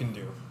know what you can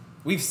do.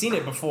 We've seen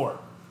it before.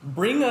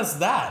 Bring us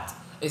that.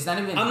 It's not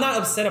even. I'm not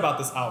upset about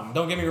this album.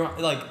 Don't get me wrong.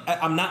 Like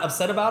I'm not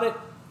upset about it,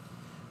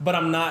 but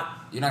I'm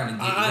not. You're not gonna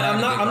get.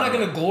 I'm not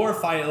gonna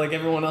glorify it like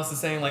everyone else is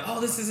saying. Like,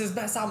 oh, this is his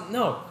best album.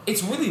 No,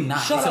 It's really not.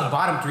 Shut it's up. a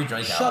bottom 3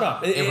 Drake album. shut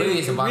up. It really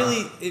is a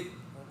bottom.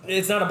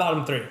 It's not a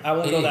bottom 3. I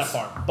won't It go that is.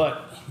 far.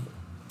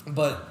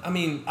 But I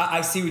mean,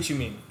 I see what you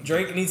mean.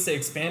 Drake needs to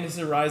expand his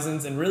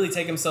horizons and really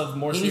take himself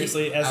more He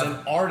seriously needs- as an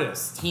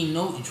artist. He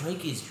knows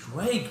Drake is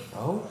Drake,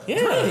 bro. Yeah.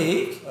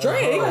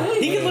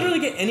 Drake. He could literally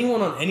get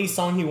anyone on any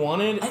song he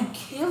wanted And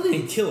kill and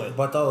it. kill it.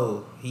 But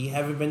though he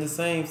haven't been the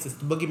same since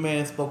the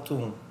Boogeyman spoke to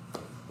him.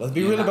 Let's be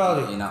You're real not-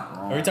 about You're it. not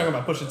wrong. Are you talking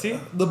about Pusha T?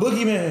 The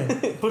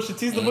Boogeyman. Pusha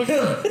T's the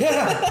boogeyman.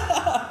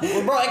 Yeah.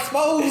 Well, bro,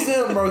 expose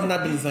him, bro. He's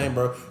not been the same,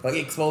 bro. Like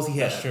expose he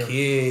had That's a true.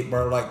 kid,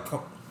 bro. Like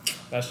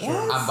That's true.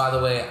 What? By the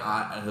way,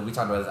 we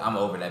talked about this. I'm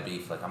over that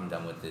beef. Like I'm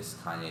done with this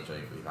Kanye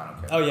Drake beef. I don't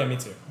care. Oh yeah, me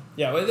too.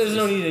 Yeah, well, there's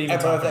no need to even hey,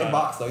 bro, talk if they about it.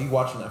 box though, you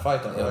watching that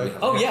fight though, right?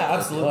 Oh, yeah,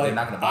 absolutely. They're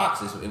not gonna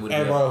box. It would.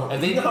 Hey, bro,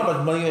 If they you know how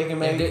much money they can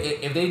make?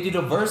 if they did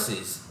a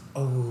versus,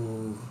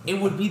 Oh, it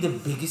would be the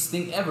biggest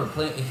thing ever.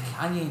 If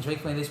Kanye and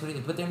Drake playing this,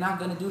 but they're not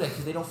gonna do that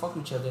because they don't fuck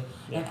with each other,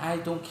 and I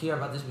don't care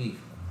about this beef.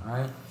 All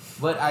right.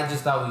 But I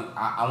just thought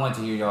I wanted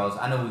to hear y'all's.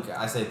 I know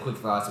I said quick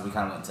thoughts, and we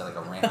kind of went into like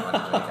a rant about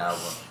the Drake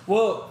album.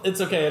 Well,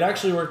 it's okay. It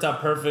actually worked out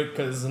perfect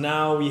because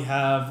now we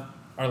have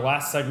our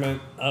last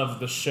segment of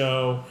the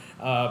show.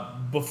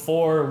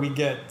 Before we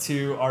get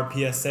to our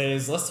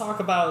PSAs, let's talk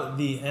about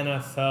the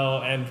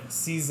NFL and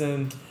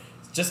season.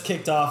 Just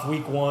kicked off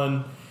week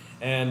 1,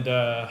 and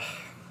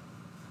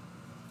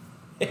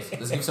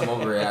Let's give some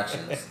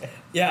overreactions.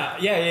 yeah.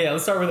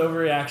 Let's start with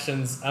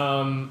overreactions.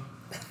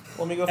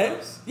 want me to go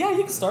first? Yeah,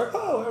 you can start.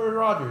 Oh, Aaron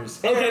Rodgers.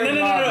 Okay, Aaron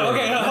no. Rodgers.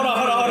 Okay, hold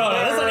on.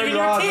 That's not even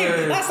your team.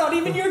 Rodgers. That's not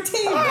even your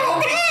team. I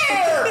bro.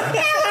 don't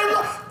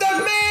care. The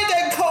man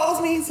that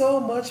caused me so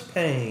much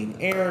pain,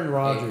 Aaron It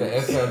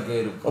Rodgers. felt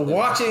good.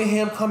 Watching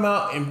him come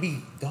out and beat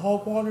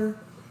dog water,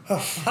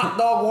 hot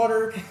dog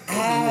water,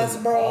 ass,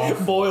 bro.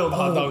 Boiled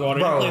hot dog water.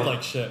 Bro. He played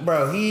like shit.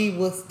 Bro, he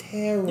was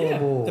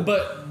terrible. Yeah,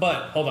 but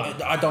hold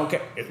on. I don't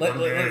care. Let's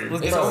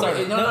It's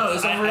start. no,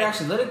 it's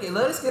overreaction. Let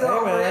us get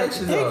our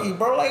overreaction Thank you, though.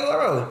 bro. Like,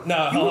 bro.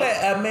 No, you hold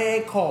let a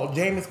man call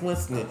Jameis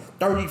Winston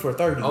 30 for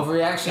 30.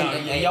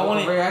 Overreaction. No, y'all want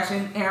it-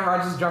 overreaction. Aaron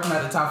Rodgers dropping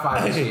out the top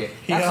 5 this year.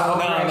 That's No, all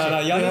No.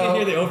 overreaction. Y'all need Yo. to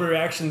hear the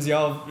overreactions.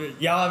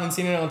 Y'all haven't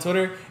seen it on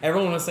Twitter.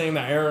 Everyone was saying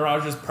that Aaron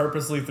Rodgers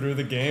purposely threw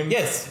the game.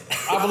 Yes,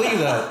 I believe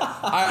that.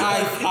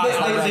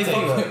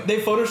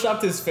 They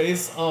photoshopped his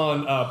face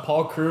on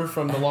Paul Crewe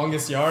from The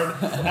Longest Yard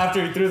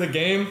after he threw the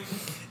game,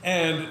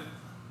 and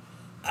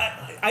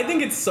I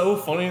think it's so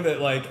funny that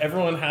like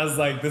everyone has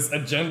like this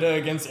agenda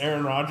against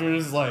Aaron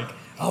Rodgers. Like,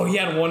 oh, he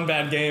had one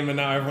bad game, and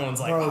now everyone's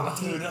like, Bro, oh,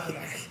 dude,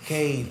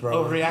 Cage,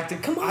 bro.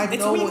 overreacted. Come on, I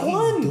it's know week what he's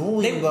 1.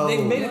 doing, though.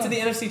 They've made it to the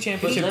NFC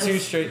Championship Let 2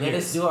 us- straight Let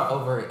years. us do our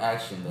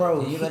overreaction, though.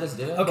 Bro, Can you let us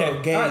do it? Okay,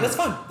 Bro, Gage. all right,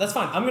 that's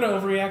fine. I'm gonna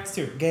overreact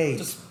too. Gage,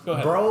 Just go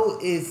ahead. bro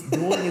is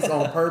doing this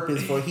on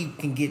purpose for he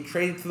can get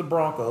traded to the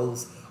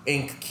Broncos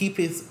and keep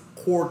his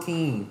core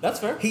team. That's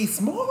fair. He's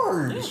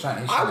smart. He's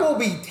trying- I'll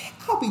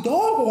be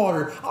dog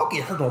water. I'll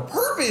get hurt on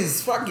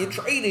purpose if I get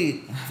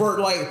traded for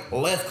like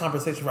less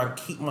compensation if I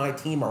keep my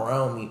team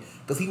around me.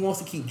 Because he wants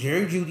to keep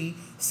Jerry Jeudy,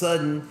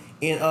 Sutton,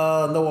 and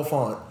Noah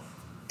Fant.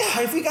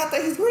 Yeah, if he got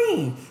that, he's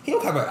green. He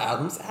don't care about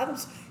Adams.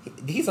 Adams,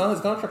 he's on his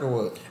contract or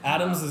what?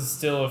 Adams is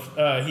still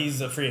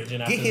he's a free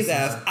agent. After Get the his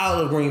season. ass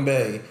out of Green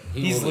Bay.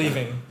 He's will be.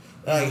 leaving.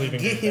 Like,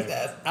 leaving get Green his Bay.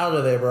 ass out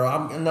of there, bro.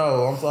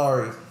 I'm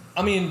sorry.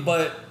 I mean,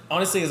 but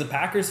honestly, as a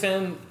Packers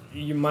fan,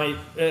 you might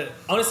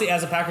honestly,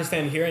 as a Packers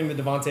fan, hearing that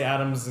Devontae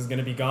Adams is going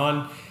to be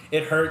gone,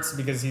 it hurts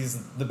because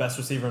he's the best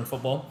receiver in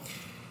football.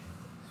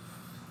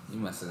 You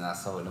must have not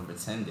saw what number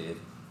 10 did.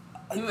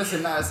 You must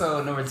have not saw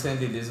what number 10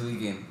 did this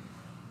weekend.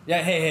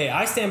 Yeah, hey,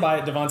 I stand by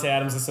it. Devontae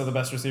Adams is still the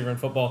best receiver in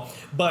football,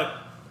 but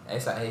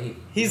It's like, hey,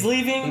 he's he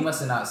leaving. must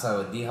have not saw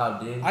what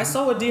D-Hop did. I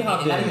saw what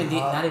D-Hop Not did. even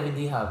not even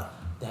D-Hop.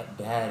 That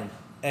bad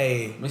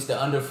Hey,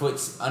 Mr. Under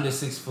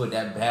 6 foot,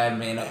 that bad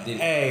man up did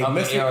Hey, up in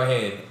Mr.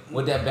 Arrowhead.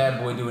 What that bad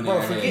boy doing in Bro,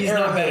 Arrowhead? forget He's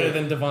not better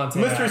Arrowhead. than Devontae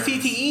Mr. Adams.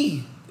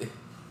 CTE.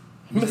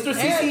 Mr. And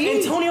CTE.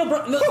 Antonio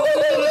Brown. No,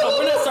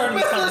 we're not starting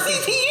this Mr.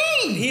 conversation.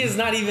 CTE. He is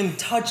not even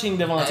touching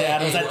Devontae Hey,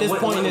 Adams hey, at this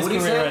what- point in his what he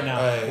career say? right now.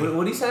 Hey.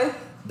 What'd he say?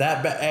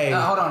 That bad. Hey.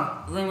 Hold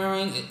on. Ring,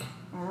 ring, ring.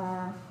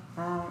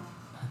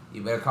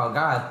 You better call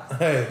God.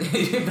 Hey.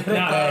 You better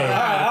Nah, call all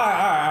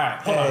God. right.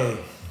 Hold on. Hey.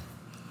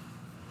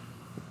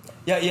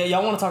 Yeah,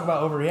 y'all want to talk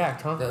about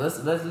overreact, huh? Let's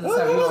have you Let's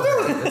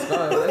over. do it. Let's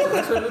go.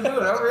 That's what we're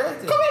doing.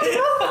 Overreacting.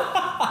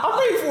 I'm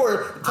ready for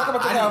it. Talk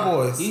about the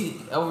Cowboys. He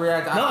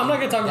overreact. No, I'm not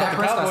gonna talk about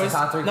the Cowboys.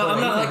 Top 3 No, I'm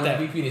not like quarterback.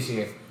 that. He's gonna win MVP this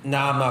year.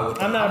 Nah, I'm not with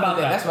that. I'm not about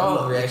that. That's my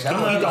overreaction.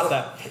 I'm not about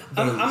that.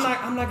 Dude.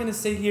 I'm not gonna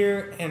sit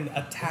here and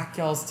attack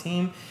y'all's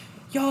team.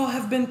 Y'all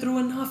have been through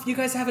enough. You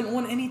guys haven't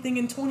won anything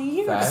in 20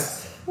 years.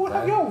 Facts. What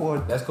have y'all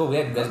won? That's cool. We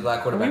had the best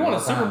black quarterback. We won a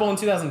of all time. Super Bowl in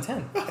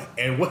 2010.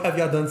 And what have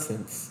y'all done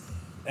since?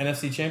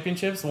 NFC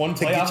championships, one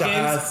To get playoff your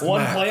games, ass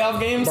one smacked. playoff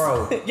games.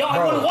 Bro, Y'all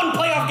have bro. won one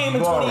playoff game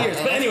in Bro. 20 years. And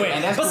But that's- anyway,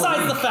 and that's besides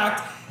what the we-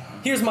 fact,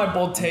 here's my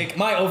bold take,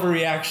 my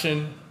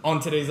overreaction on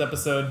today's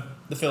episode.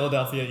 The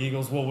Philadelphia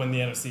Eagles will win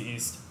the NFC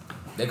East.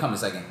 They come in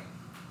second.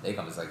 They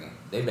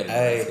better than the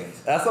Hey,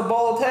 Redskins. that's a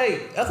bold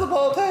take. That's a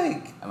bold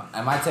take.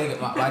 And my take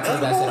That's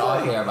I said a all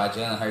bold here about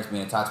Jalen Hurts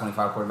being a top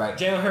 25 quarterback.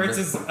 Jalen Hurts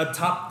is a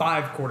top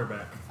 5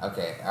 quarterback.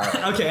 Okay, all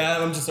right. Okay,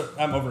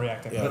 I'm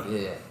overreacting. Yeah. But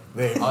Yeah.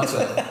 Very Also,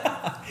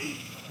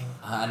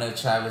 I know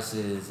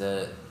Travis's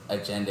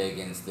agenda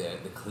against the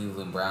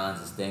Cleveland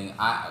Browns is thing.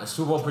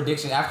 Super Bowl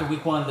prediction after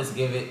week 1. Let's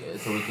give it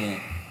so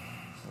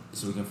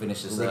we can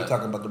finish this We're really up.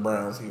 talking about the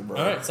Browns here, bro.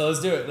 all right, so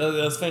let's do it.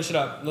 Let's finish it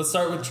up. Let's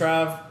start with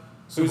Trav.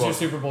 Super Who's Bowl. your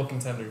Super Bowl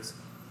contenders?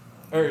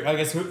 Or I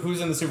guess who's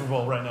in the Super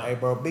Bowl right now? Hey,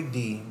 bro, Big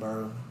D,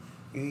 bro.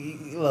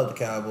 You love the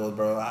Cowboys,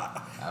 bro. I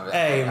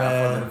Hey,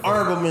 man. fuck with the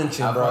Honorable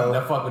mention, I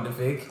bro. fuck with the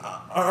fig.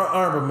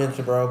 Honorable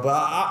mention, bro. But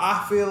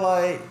I feel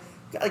like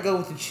gotta go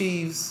with the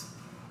Chiefs.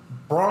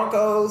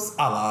 Broncos,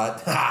 I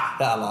lied.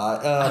 I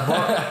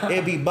lied.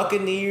 It'd be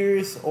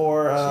Buccaneers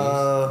or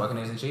Chiefs.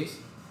 Buccaneers and Chiefs.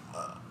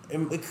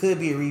 it could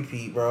be a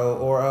repeat, bro.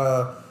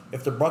 Or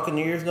if the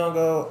Buccaneers don't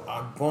go,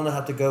 I'm gonna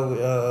have to go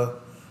with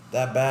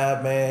that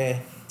bad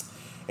man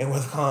in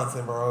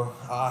Wisconsin, bro.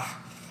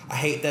 I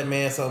hate that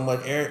man so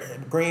much.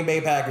 Green Bay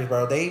Packers,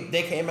 bro.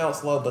 They came out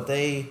slow, but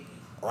they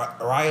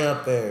right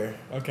up there.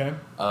 Okay.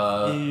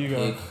 Here you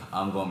go.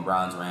 I'm going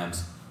Browns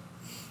Rams.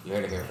 You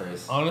heard it here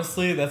first.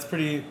 Honestly, that's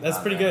pretty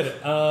good.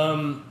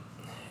 I'm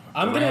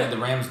The gonna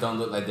Rams don't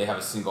look like they have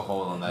a single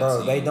hole on that Bro,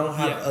 team. they don't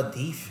have Yeah. a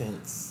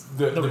defense.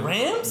 the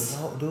Rams.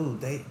 No, dude,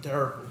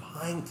 they're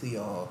lying to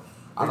y'all.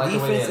 I Their like the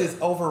way defense they-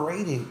 is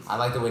overrated. I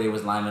like the way they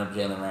was lining up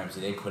Jalen Ramsey.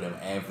 They put him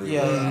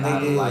everywhere, Yeah, and they I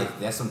did. like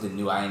that's something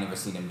new I ain't never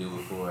seen him do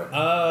before.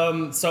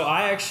 So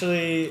I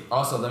actually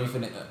Also, let me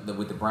finish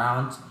with the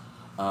Browns.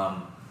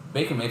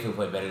 Baker Mayfield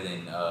played better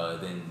than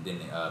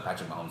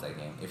Patrick Mahomes that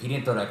game. If he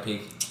didn't throw that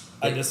pick,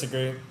 I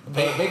disagree.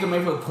 Baker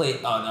Mayfield played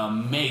an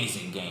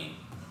amazing game.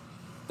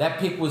 That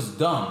pick was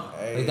dumb.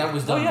 Hey. Like that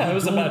was dumb. Oh, yeah, it You're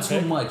was a doing bad too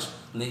pick. much.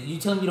 Like, you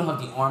telling me you don't have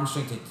the arm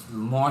strength to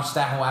launch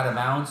that hole out of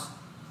bounds,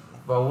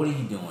 bro? What are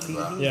you doing,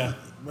 bro? Yeah.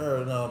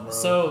 Bro, no, bro.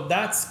 So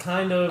that's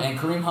kind of And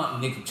Kareem Hunt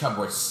and Nick Chubb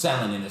were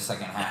selling in the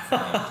second half.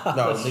 Man.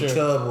 no, That's Nick true.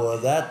 Chubb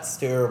was. That's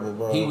terrible,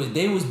 bro.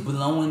 They was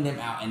blowing them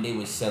out and they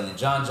was selling.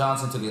 John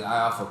Johnson took his eye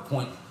off for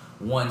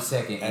 0.1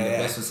 second, and the Hey,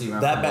 best receiver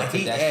in that football back- took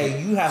he- that hey, shit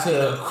you have to to-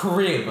 the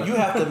crib. You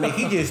have to make.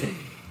 He just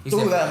threw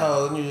said- that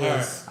hole and you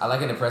just. I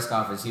like in the press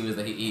conference, he was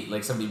like,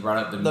 like somebody brought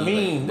up the The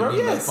meme, bro,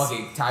 yes. like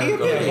fucking He Tyreek a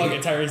over meme. here.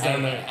 Fucking Tyreek's down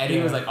And- there. And he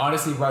Yeah. was like,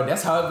 honestly, bro,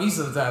 that's how it be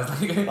sometimes.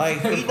 Like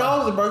he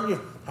knows it, bro.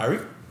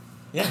 Tyreek.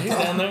 yeah, he's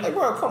down there. Like,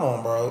 bro, come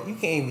on, bro. You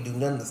can't even do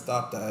nothing to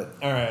stop that.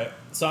 All right,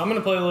 so I'm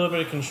gonna play a little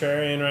bit of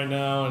contrarian right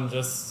now and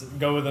just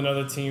go with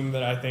another team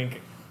that I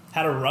think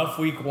had a rough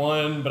week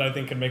 1, but I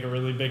think could make a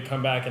really big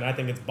comeback, and I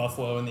think it's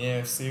Buffalo in the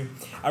AFC.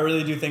 I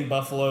really do think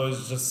Buffalo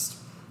is just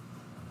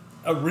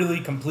a really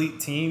complete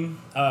team.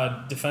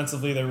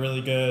 Defensively, they're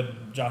really good.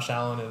 Josh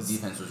Allen is.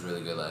 Defense was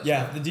really good last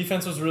Yeah, year. the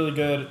defense was really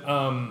good.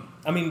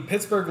 I mean,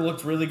 Pittsburgh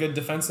looked really good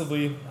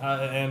defensively,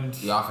 and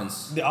The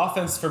offense. the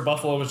offense for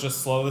Buffalo was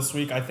just slow this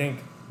week. I think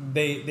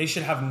they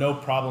should have no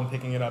problem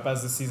picking it up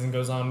as the season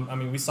goes on. I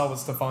mean, we saw what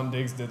Stephon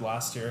Diggs did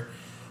last year.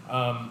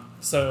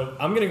 So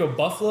I'm going to go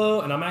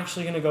Buffalo, and I'm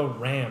actually going to go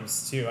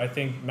Rams, too. I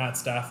think Matt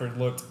Stafford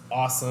looked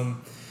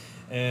awesome,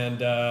 and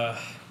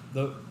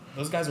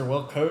those guys are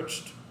well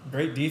coached,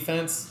 great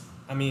defense.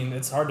 I mean,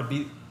 it's hard to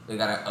beat They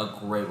got a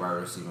great wide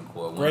receiving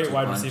core. Great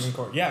wide receiving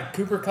core. Yeah,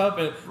 Cooper Kupp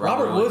and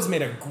Robert Woods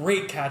made a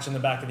great catch in the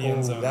back of the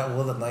end zone. That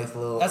was a nice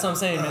little. That's what I'm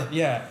saying, man.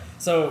 Yeah.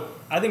 So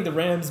I think the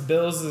Rams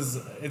Bills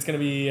it's going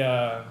to be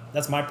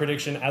that's my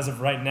prediction as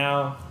of right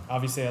now.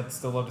 Obviously, I'd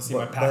still love to see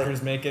my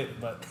Packers make it,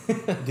 but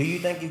do you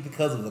think it's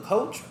because of the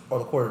coach or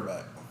the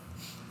quarterback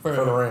for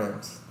the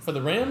Rams? For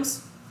the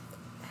Rams,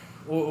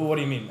 what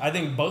do you mean? I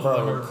think both of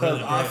them are really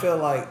great. I feel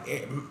like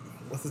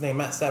what's his name,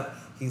 Matt Stafford.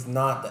 He's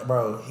not that,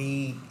 bro.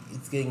 He's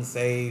getting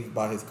saved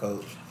by his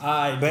coach.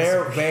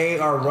 They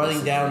are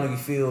running down the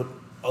field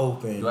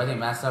open. Do I think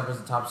Matt Stafford's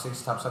the top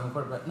 6, top 7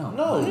 quarterback?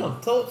 No.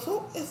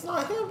 So it's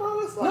not him, bro.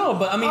 It's like, no,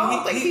 but I mean, I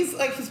don't think he's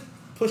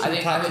pushing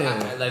top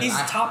 10. He's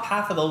top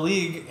half of the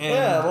league. And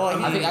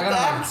I think I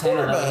got him 10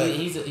 or 11.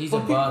 He's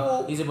above.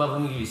 People, he's above.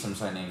 Let me give you some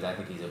certain names. I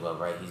think he's above.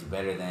 Right? He's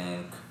better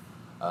than.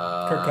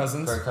 Kirk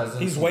Cousins.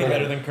 He's way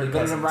better than Kirk Cousins. He's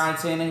better than Ryan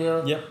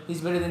Tannehill. Yep.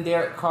 He's better than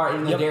Derek Carr,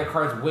 even though Derek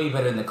Carr's way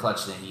better in the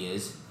clutch than he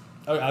is.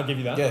 Oh, I'll give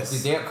you that. Yes.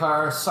 Because Derek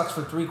Carr sucks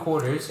for 3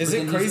 quarters. Is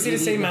it crazy to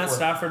say Matt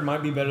Stafford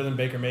might be better than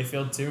Baker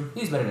Mayfield too?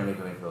 He's better than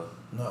Baker Mayfield.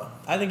 No.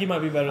 I think he might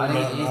be better than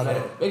I think he's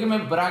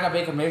better. But I got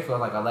Baker Mayfield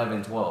like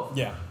 11, 12.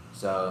 Yeah.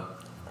 So.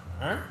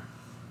 Alright.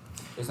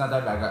 It's not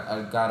that bad.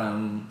 I got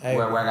him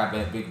where I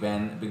got Big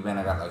Ben. Big Ben,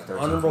 I got like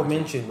 13. Honorable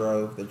mention,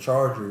 bro. The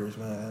Chargers,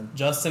 man.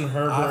 Justin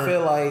Herbert. I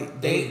feel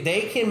like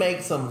they can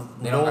make some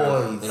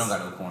noise. They don't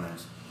got no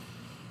corners.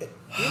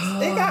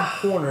 They got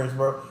corners,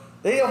 bro.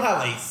 They don't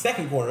have a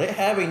second corner. They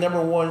have a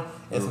number 1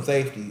 and some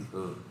safety.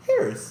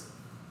 Harris.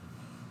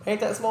 Ain't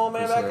that small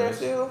man Chris back Harris.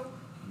 there still?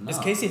 No. Is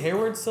Casey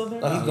Hayward still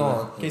there? No, he's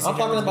gone. Casey I'm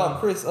talking Hayward's about gone.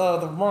 Chris,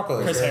 the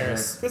Marcos. Chris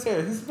Harris. Chris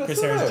Harris. He's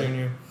Chris Harris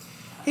Jr.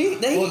 He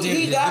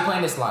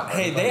playing this slot.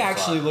 Hey, they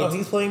actually look.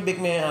 he's playing big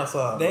man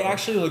outside. They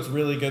actually looked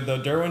really good though.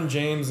 Derwin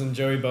James and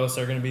Joey Bosa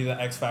are going to be the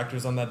X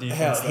factors on that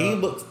defense. Hell, he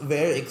looks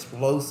very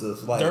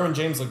explosive. Like Derwin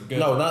James looked good.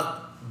 No,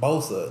 not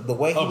Bosa. The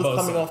way he was Bosa.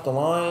 coming off the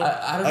line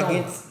I don't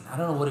against. know. I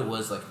don't know what it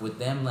was like with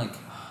them. Like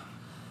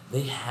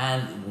they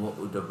had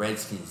the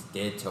Redskins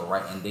dead to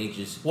right, and they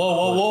just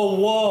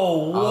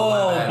Whoa,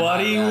 my bad,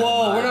 buddy, my bad,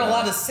 whoa! my We're not bad.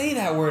 allowed to say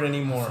that word I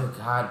anymore.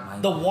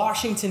 forgot The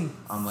Washington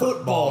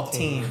football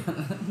team.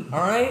 All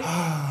right.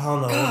 I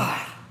don't know.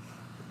 God,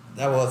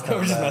 That was kind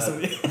we're of just bad. messing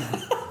with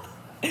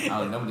you.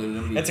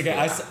 nobody. It's okay.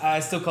 I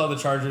still call the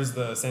Chargers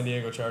the San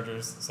Diego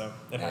Chargers, so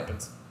it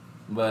happens.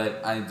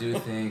 But I do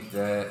think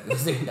that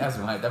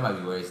that might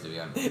be worse, to be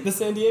honest. The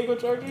San Diego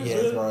Chargers.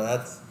 Yes, really? bro.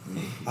 That's. We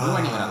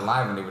weren't even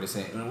alive when they were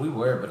saying. I mean, we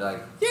were, but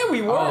like. Yeah,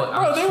 we were.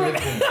 Oh, They were.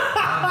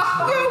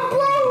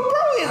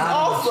 Bro is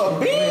awesome.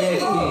 They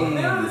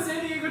were the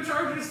San Diego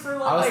Chargers for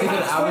like.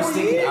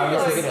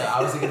 I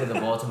was thinking of the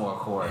Baltimore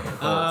Court.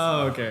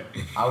 Oh, okay.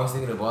 I was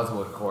thinking of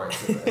Baltimore Court,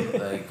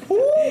 like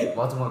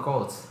Baltimore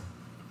Colts.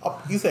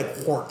 Oh, you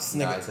said quartz,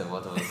 No, I nigga. said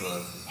Baltimore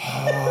Colts.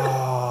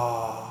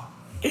 Oh.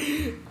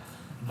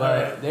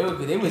 But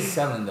they was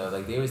selling though,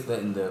 like they was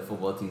letting the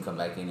football team come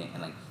back in it,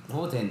 and like the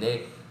whole thing,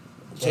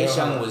 Chase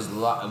Young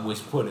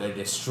was put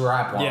the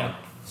strap on. Yeah.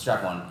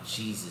 Strap on.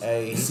 Jesus.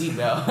 Hey.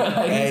 Seatbelt.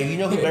 Hey, you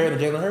know who's better than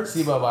Jalen Hurts?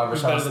 Seatbelt by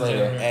Who's Rashawn better than Slater.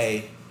 Jalen Hurts?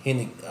 Hey,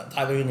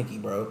 Tyler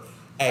Henneke, bro.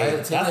 Hey,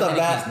 that's a Taylor Heinicke's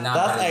bad. not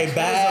That's better a than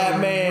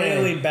bad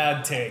man. Really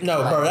bad take.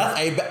 No, bro, that's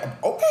a bad.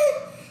 Okay,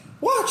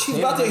 watch. He's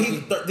about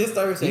to. This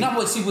Thursday. You know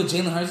what? See what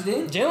Jalen Hurts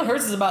did? Jalen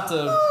Hurts is about to.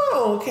 I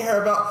don't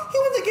care about. He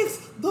went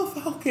against the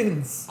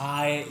Falcons.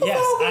 I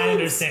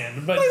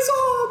understand, but They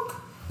suck.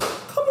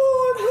 Come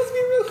on, let's be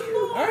real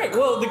here. all right.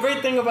 Well, the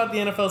great thing about the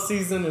NFL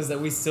season is that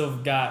we still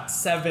got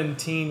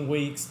 17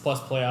 weeks plus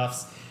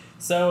playoffs.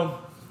 So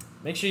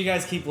make sure you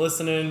guys keep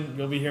listening.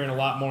 You'll be hearing a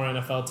lot more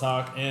NFL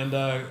talk, and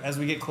as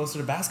we get closer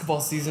to basketball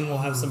season, we'll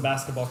have some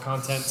basketball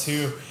content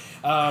too.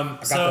 I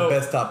got the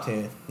best top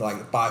 10,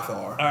 like by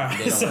far. All right,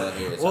 They don't so wanna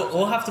hear this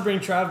we'll have to bring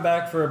Trav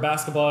back for a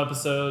basketball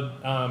episode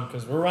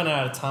because we're running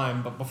out of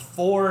time. But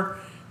before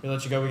we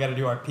let you go, we got to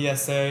do our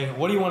PSA.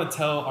 What do you want to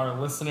tell our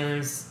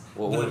listeners,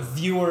 the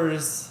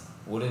viewers?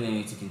 What do they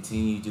need to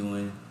continue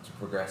doing to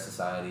progress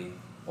society,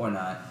 or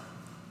not?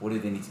 What do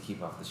they need to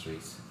keep off the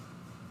streets?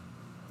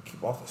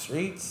 Keep off the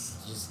streets.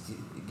 Just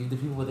give the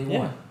people what they Yeah.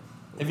 want.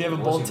 If you have a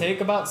What's bold your-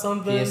 take about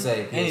something,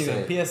 PSA. anything, I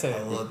was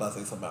PSA. about to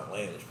say something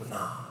outlandish, but nah,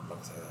 I'm not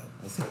gonna say that.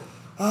 Let's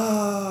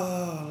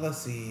go. Let's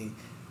see.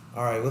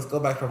 All right, let's go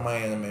back to my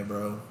anime,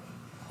 bro.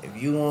 If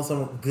you want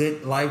some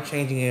good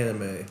life-changing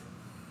anime,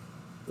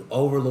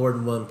 Overlord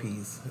and One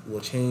Piece will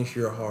change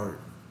your heart.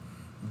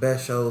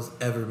 Best shows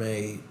ever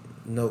made,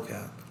 no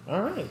cap.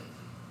 All right.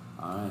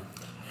 All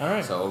All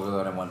right. So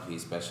Overlord and One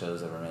Piece, best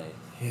shows ever made.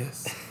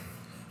 Yes.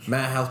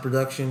 Madhouse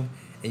production,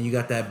 and you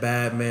got that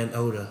bad man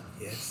Oda.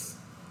 Yes.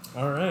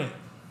 All right.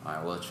 All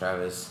right, well,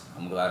 Travis,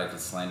 I'm glad I could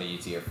slander you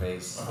to your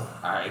face.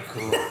 All right,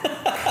 cool.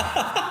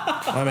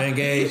 My man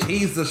Gage,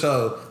 he's the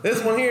show.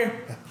 This one here,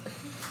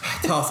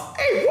 toss.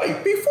 Hey,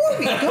 wait, before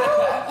we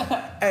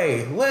go,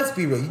 hey, let's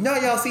be real. Now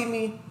y'all see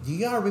me. Do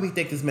y'all really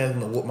think this man's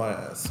gonna whoop my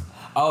ass?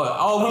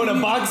 Oh, in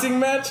a boxing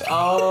match?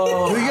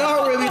 Oh. Do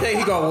y'all really think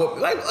he gonna whoop?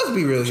 Like, let's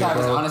be real here,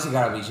 Travis, bro. honestly,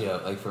 gotta beat you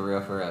up, like for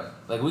real.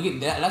 Like we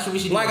could. That's what we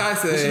should do. Like I We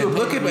should said, do a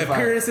look at pay-per-view fight.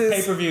 appearances,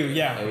 Pay-per-view,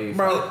 yeah. Pay-per-view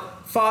bro. fight.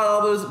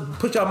 $5,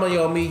 put y'all money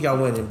on me,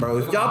 y'all winning, bro.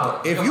 If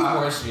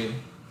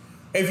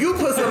you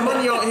put some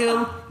money on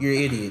him, you're an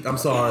idiot. I'm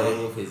sorry.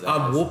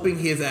 I'm whooping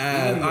his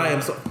ass. I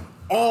am so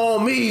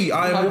on me.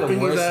 I am whooping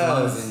his ass.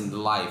 Lungs in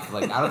life.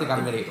 Like I don't think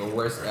I've met a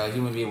worse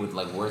human being with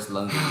like worse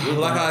lungs.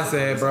 Like I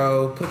said,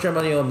 bro, put your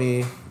money on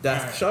me.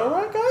 That's the show,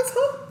 right, guys?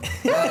 Huh?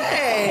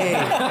 Hey.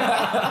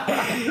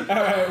 All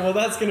right, well,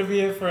 that's going to be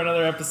it for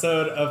another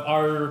episode of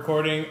Are We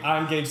Recording?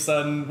 I'm Gage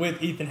Sutton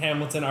with Ethan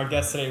Hamilton. Our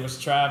guest today was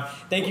Trav.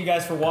 Thank you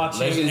guys for watching.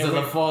 Legends of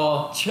the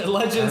Fall.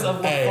 Legends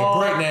of the Hey, Fall.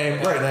 great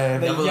name.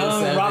 The 007.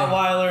 young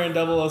Rottweiler in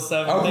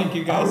 007. Thank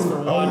you guys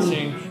for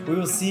watching. We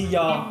will see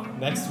y'all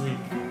next week.